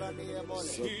 Sopara Niemole.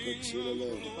 Socochile.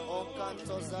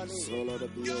 Okanto Zali. Sola the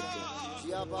Biota.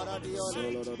 Giabara Diole.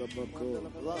 Sola the Paco.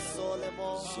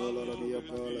 Rasolemo. Sola the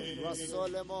Diapale.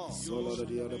 Rasolemo. Sola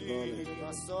the other Pale.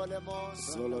 Rasolemo.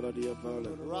 Sola the Diapale.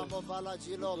 Ramovala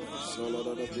Gilomo.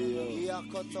 Sola the Pio.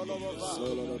 Iacotolova.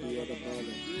 Sola the other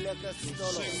Pale.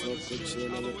 Lekestolo.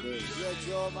 Socochile.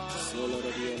 Yejoma. Sola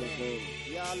the other Pale.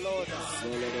 Yaloda.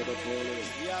 Sola the Pole.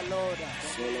 Yaloda.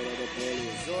 Sola the Pole.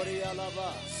 Zori Alaba.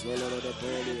 Sola the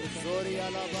Pole. Zori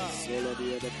Alaba. Sola the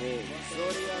other Pole.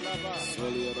 Zori Alaba.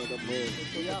 Solia the Pole.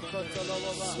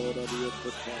 Iacotolova. Sola the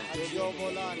other Pole. Yomo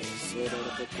Azolani, Soda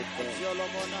the Copa,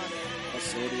 Azolomonani,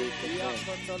 Asori the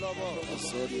Yakotolobo,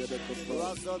 Asori the Copa,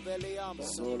 Razobeliam,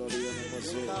 Sola the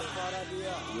Amazo,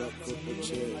 Kaparadia,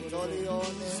 Yakopuche,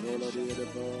 Atolione, Sola the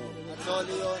Ball,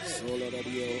 Atolione, Sola the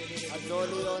Dio,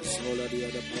 Atolione, Sola the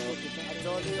other Pop,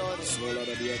 Atolione, Sola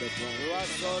the other Pop,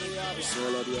 Razoria,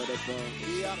 Sola the other Pop,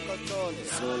 Yakotole,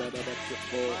 Sola the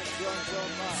Copa,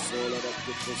 Anjonjoma, Sola the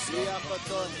Copa,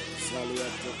 Yakotone, Salia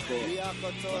Copa,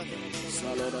 Yakotone,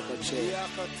 Sala the Pache,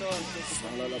 Yakotone,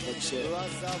 Sala the Pache,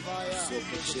 Razavaya,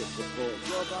 Sopache Copa,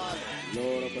 Jobal,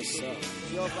 Lord of Asa,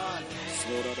 Jobal,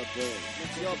 Soda the Ball,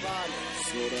 Jobal,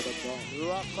 Soda the Ball,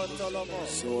 Rakotolomo,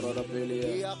 Soda the Belia,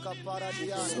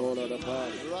 Yakaparadiano, Soda the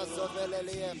Ball,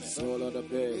 Razovelieme, Soda the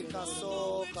Bay,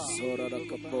 Ikasoka, Soda the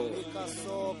Capo,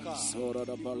 Ikasoka, Soda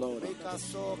the Balona,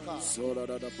 Ikasoka, Soda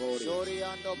the Body,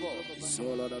 Soriandobo,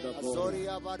 Soda the Body,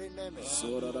 Soria Barineme,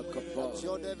 Soda the Capa,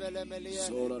 Jodevele Melie,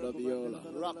 Soda the Viola,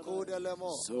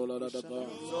 Rakudelemo, Soda the Bar,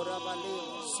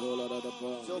 Sorabalimo, Soda the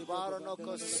Bar,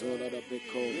 Jobaronokos, Soda the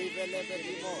Pico, Rivele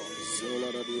Bedimo,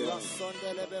 Sola the Dia,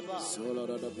 Rasondele Beba,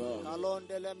 Sola the Bar,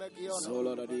 Kalondele Megiono,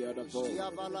 Sola the other Ball,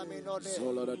 Yabalamino,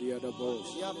 Sola the other Ball,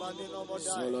 Yabalino Modai,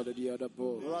 Sola the other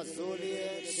Ball,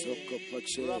 Rasulie, Soko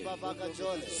Pache,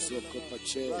 Rababagajole, Soko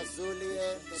Pache,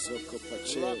 Rasulie, Soko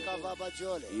Pache,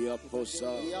 Rakavabajole,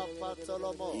 Iaposa,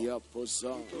 Yapatolomo,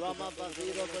 Iaposa,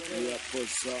 Ramabaviro Gote,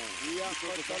 Iaposa,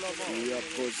 Yakotolomo,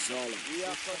 Iaposala,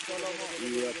 Yakotolomo,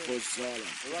 Iaposala,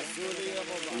 Rasulie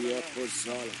Moba,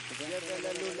 Iaposala,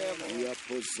 Jebele Lulemo,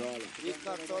 Iaposala,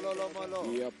 Ikatolomolo,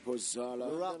 Iaposala,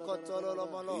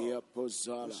 Rakotolomolo,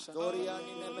 Iaposala,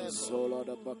 Doriani Nemeko, Sola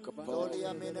the Bacapa,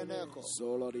 Doria Mineneko,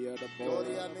 Sola the other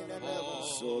Doria ball, Mineneko,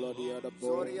 Sola the other ball,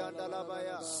 Doria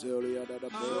Dalabaya, Soria the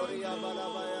ball, Doria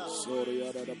Balabaya,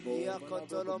 Soria the ball,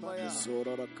 Yakotolomaya,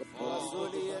 Sola the Capa,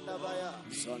 Rasuli Nabaya,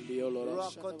 Sandiolo,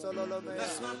 Rakotolomaya,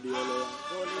 Sandiolo,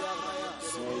 Doria Maya,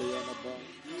 Solia the ball,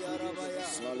 Yarabaya,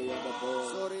 Salia the ball,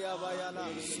 Soria Bayana,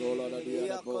 Sola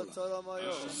the other ball,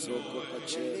 Yakotolomoyo, Soko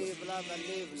Pache, Believe, love, and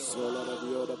live, Sola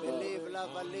the other ball, Believe,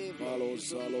 love, and live, Palo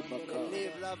Salo Baca,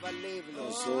 Believe, love, and live,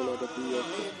 Sola the Bio,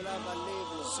 Believe, love, and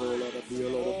live, Sola the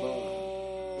Biolo the ball,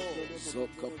 Oh,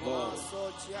 Soka Ball, Maso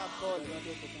Chiacoli,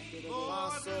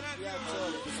 Maso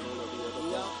Piacoli,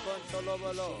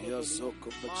 Yacontolobolo, Yasoko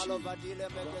Pache, Malo Badile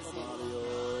Megazine, Mario,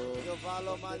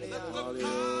 Yovalo Malia,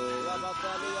 Mario,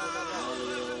 Rabapalia Naba,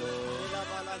 Milomo,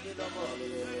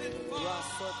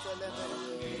 Raso Teleme,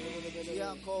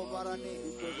 Yaco Varani,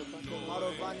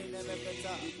 Marovani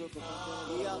Nemeketa,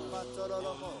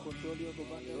 Yakatolomo,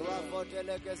 Rabo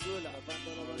Telegazula,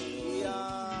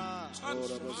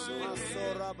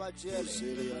 Masora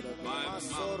Bajeli,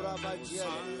 Masora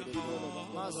Bajeli,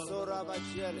 Masora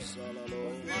Bajeli,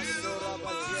 Masora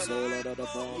Bajeli, Sola the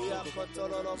ball,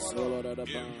 Yakotololomo, Sola the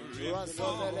ball,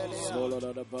 Rasovelia, Sola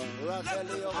the ball,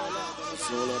 Ravelio Mola,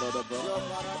 Sola the ball,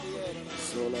 Yomaradier,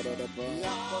 Sola the ball,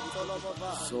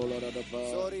 Yakotolomova, Sola the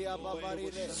ball, Soria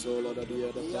Babarine, Sola the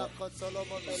other ball,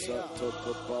 Yakotolomovelia, Sato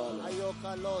Copale,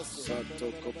 Ayoka Los, Sato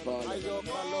Copale,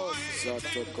 Ayoka Los,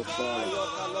 Sato Copale,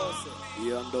 Ayoka Los,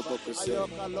 Yando Bocose,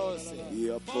 Ayoka Los,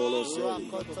 Yapolo Seli,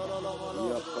 Rakotolomolo,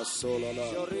 Yapasola,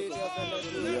 Yoride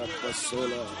Veledia,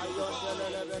 Yapasola,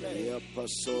 Ayondelebele,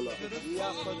 Yapasola,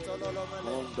 Yakotolomele,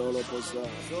 Mondolo Baza,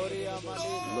 Soria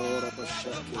Malina, Lora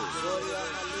Bashaki, Soria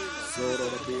Malina, Sora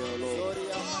the Biolo,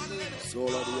 Soria Malina,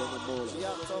 Sola the Anamola,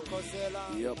 Yakotozela,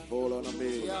 Yapola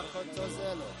Nami,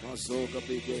 Yakotozelo, Masoka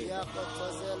Bige,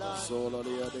 Yakotozela, Sola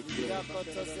the other king,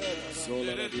 Yakotozela,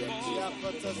 Sola the Ati,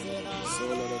 Yakotozela,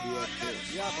 Sola the Ati,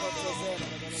 Yakotozela,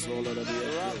 Sola the Ati,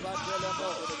 Rabadelemo,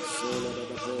 Sola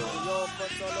the Bo,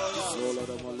 Yokotoloya, Sola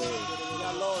the Malay,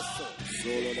 Yaloso,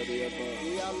 Sola the Abba,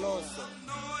 Yaloso,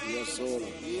 Yasola,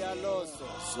 Yaloso,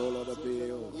 Sola the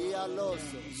Bio,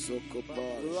 Yaloso,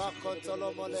 Sokopale,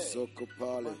 Rakotolomole,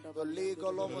 Sokopale, Doligo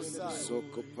Lomosai,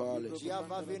 Sokopale,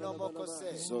 Yavavino Mokose,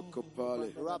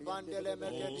 Sokopale, Rabandele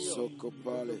Megedio,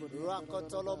 Sokopale,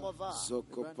 Rakotolomova,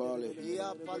 Sokopale,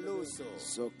 Ia Paluso,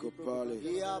 Sokopale,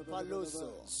 Ia Paluso,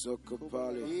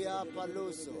 Sokopale, Ia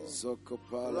Paluso,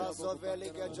 Sokopale, Razoveli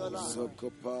Gejola,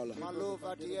 Sokopale,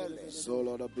 Maluva Diele,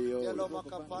 Sola the Bio, Yelo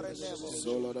Macapare Nemo,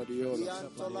 Sola the Diola,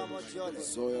 Yantolamo Jole,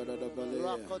 Soya the Balea,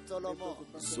 Rakotolomo,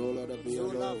 Sola the Bio,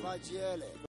 Zula Vagiele.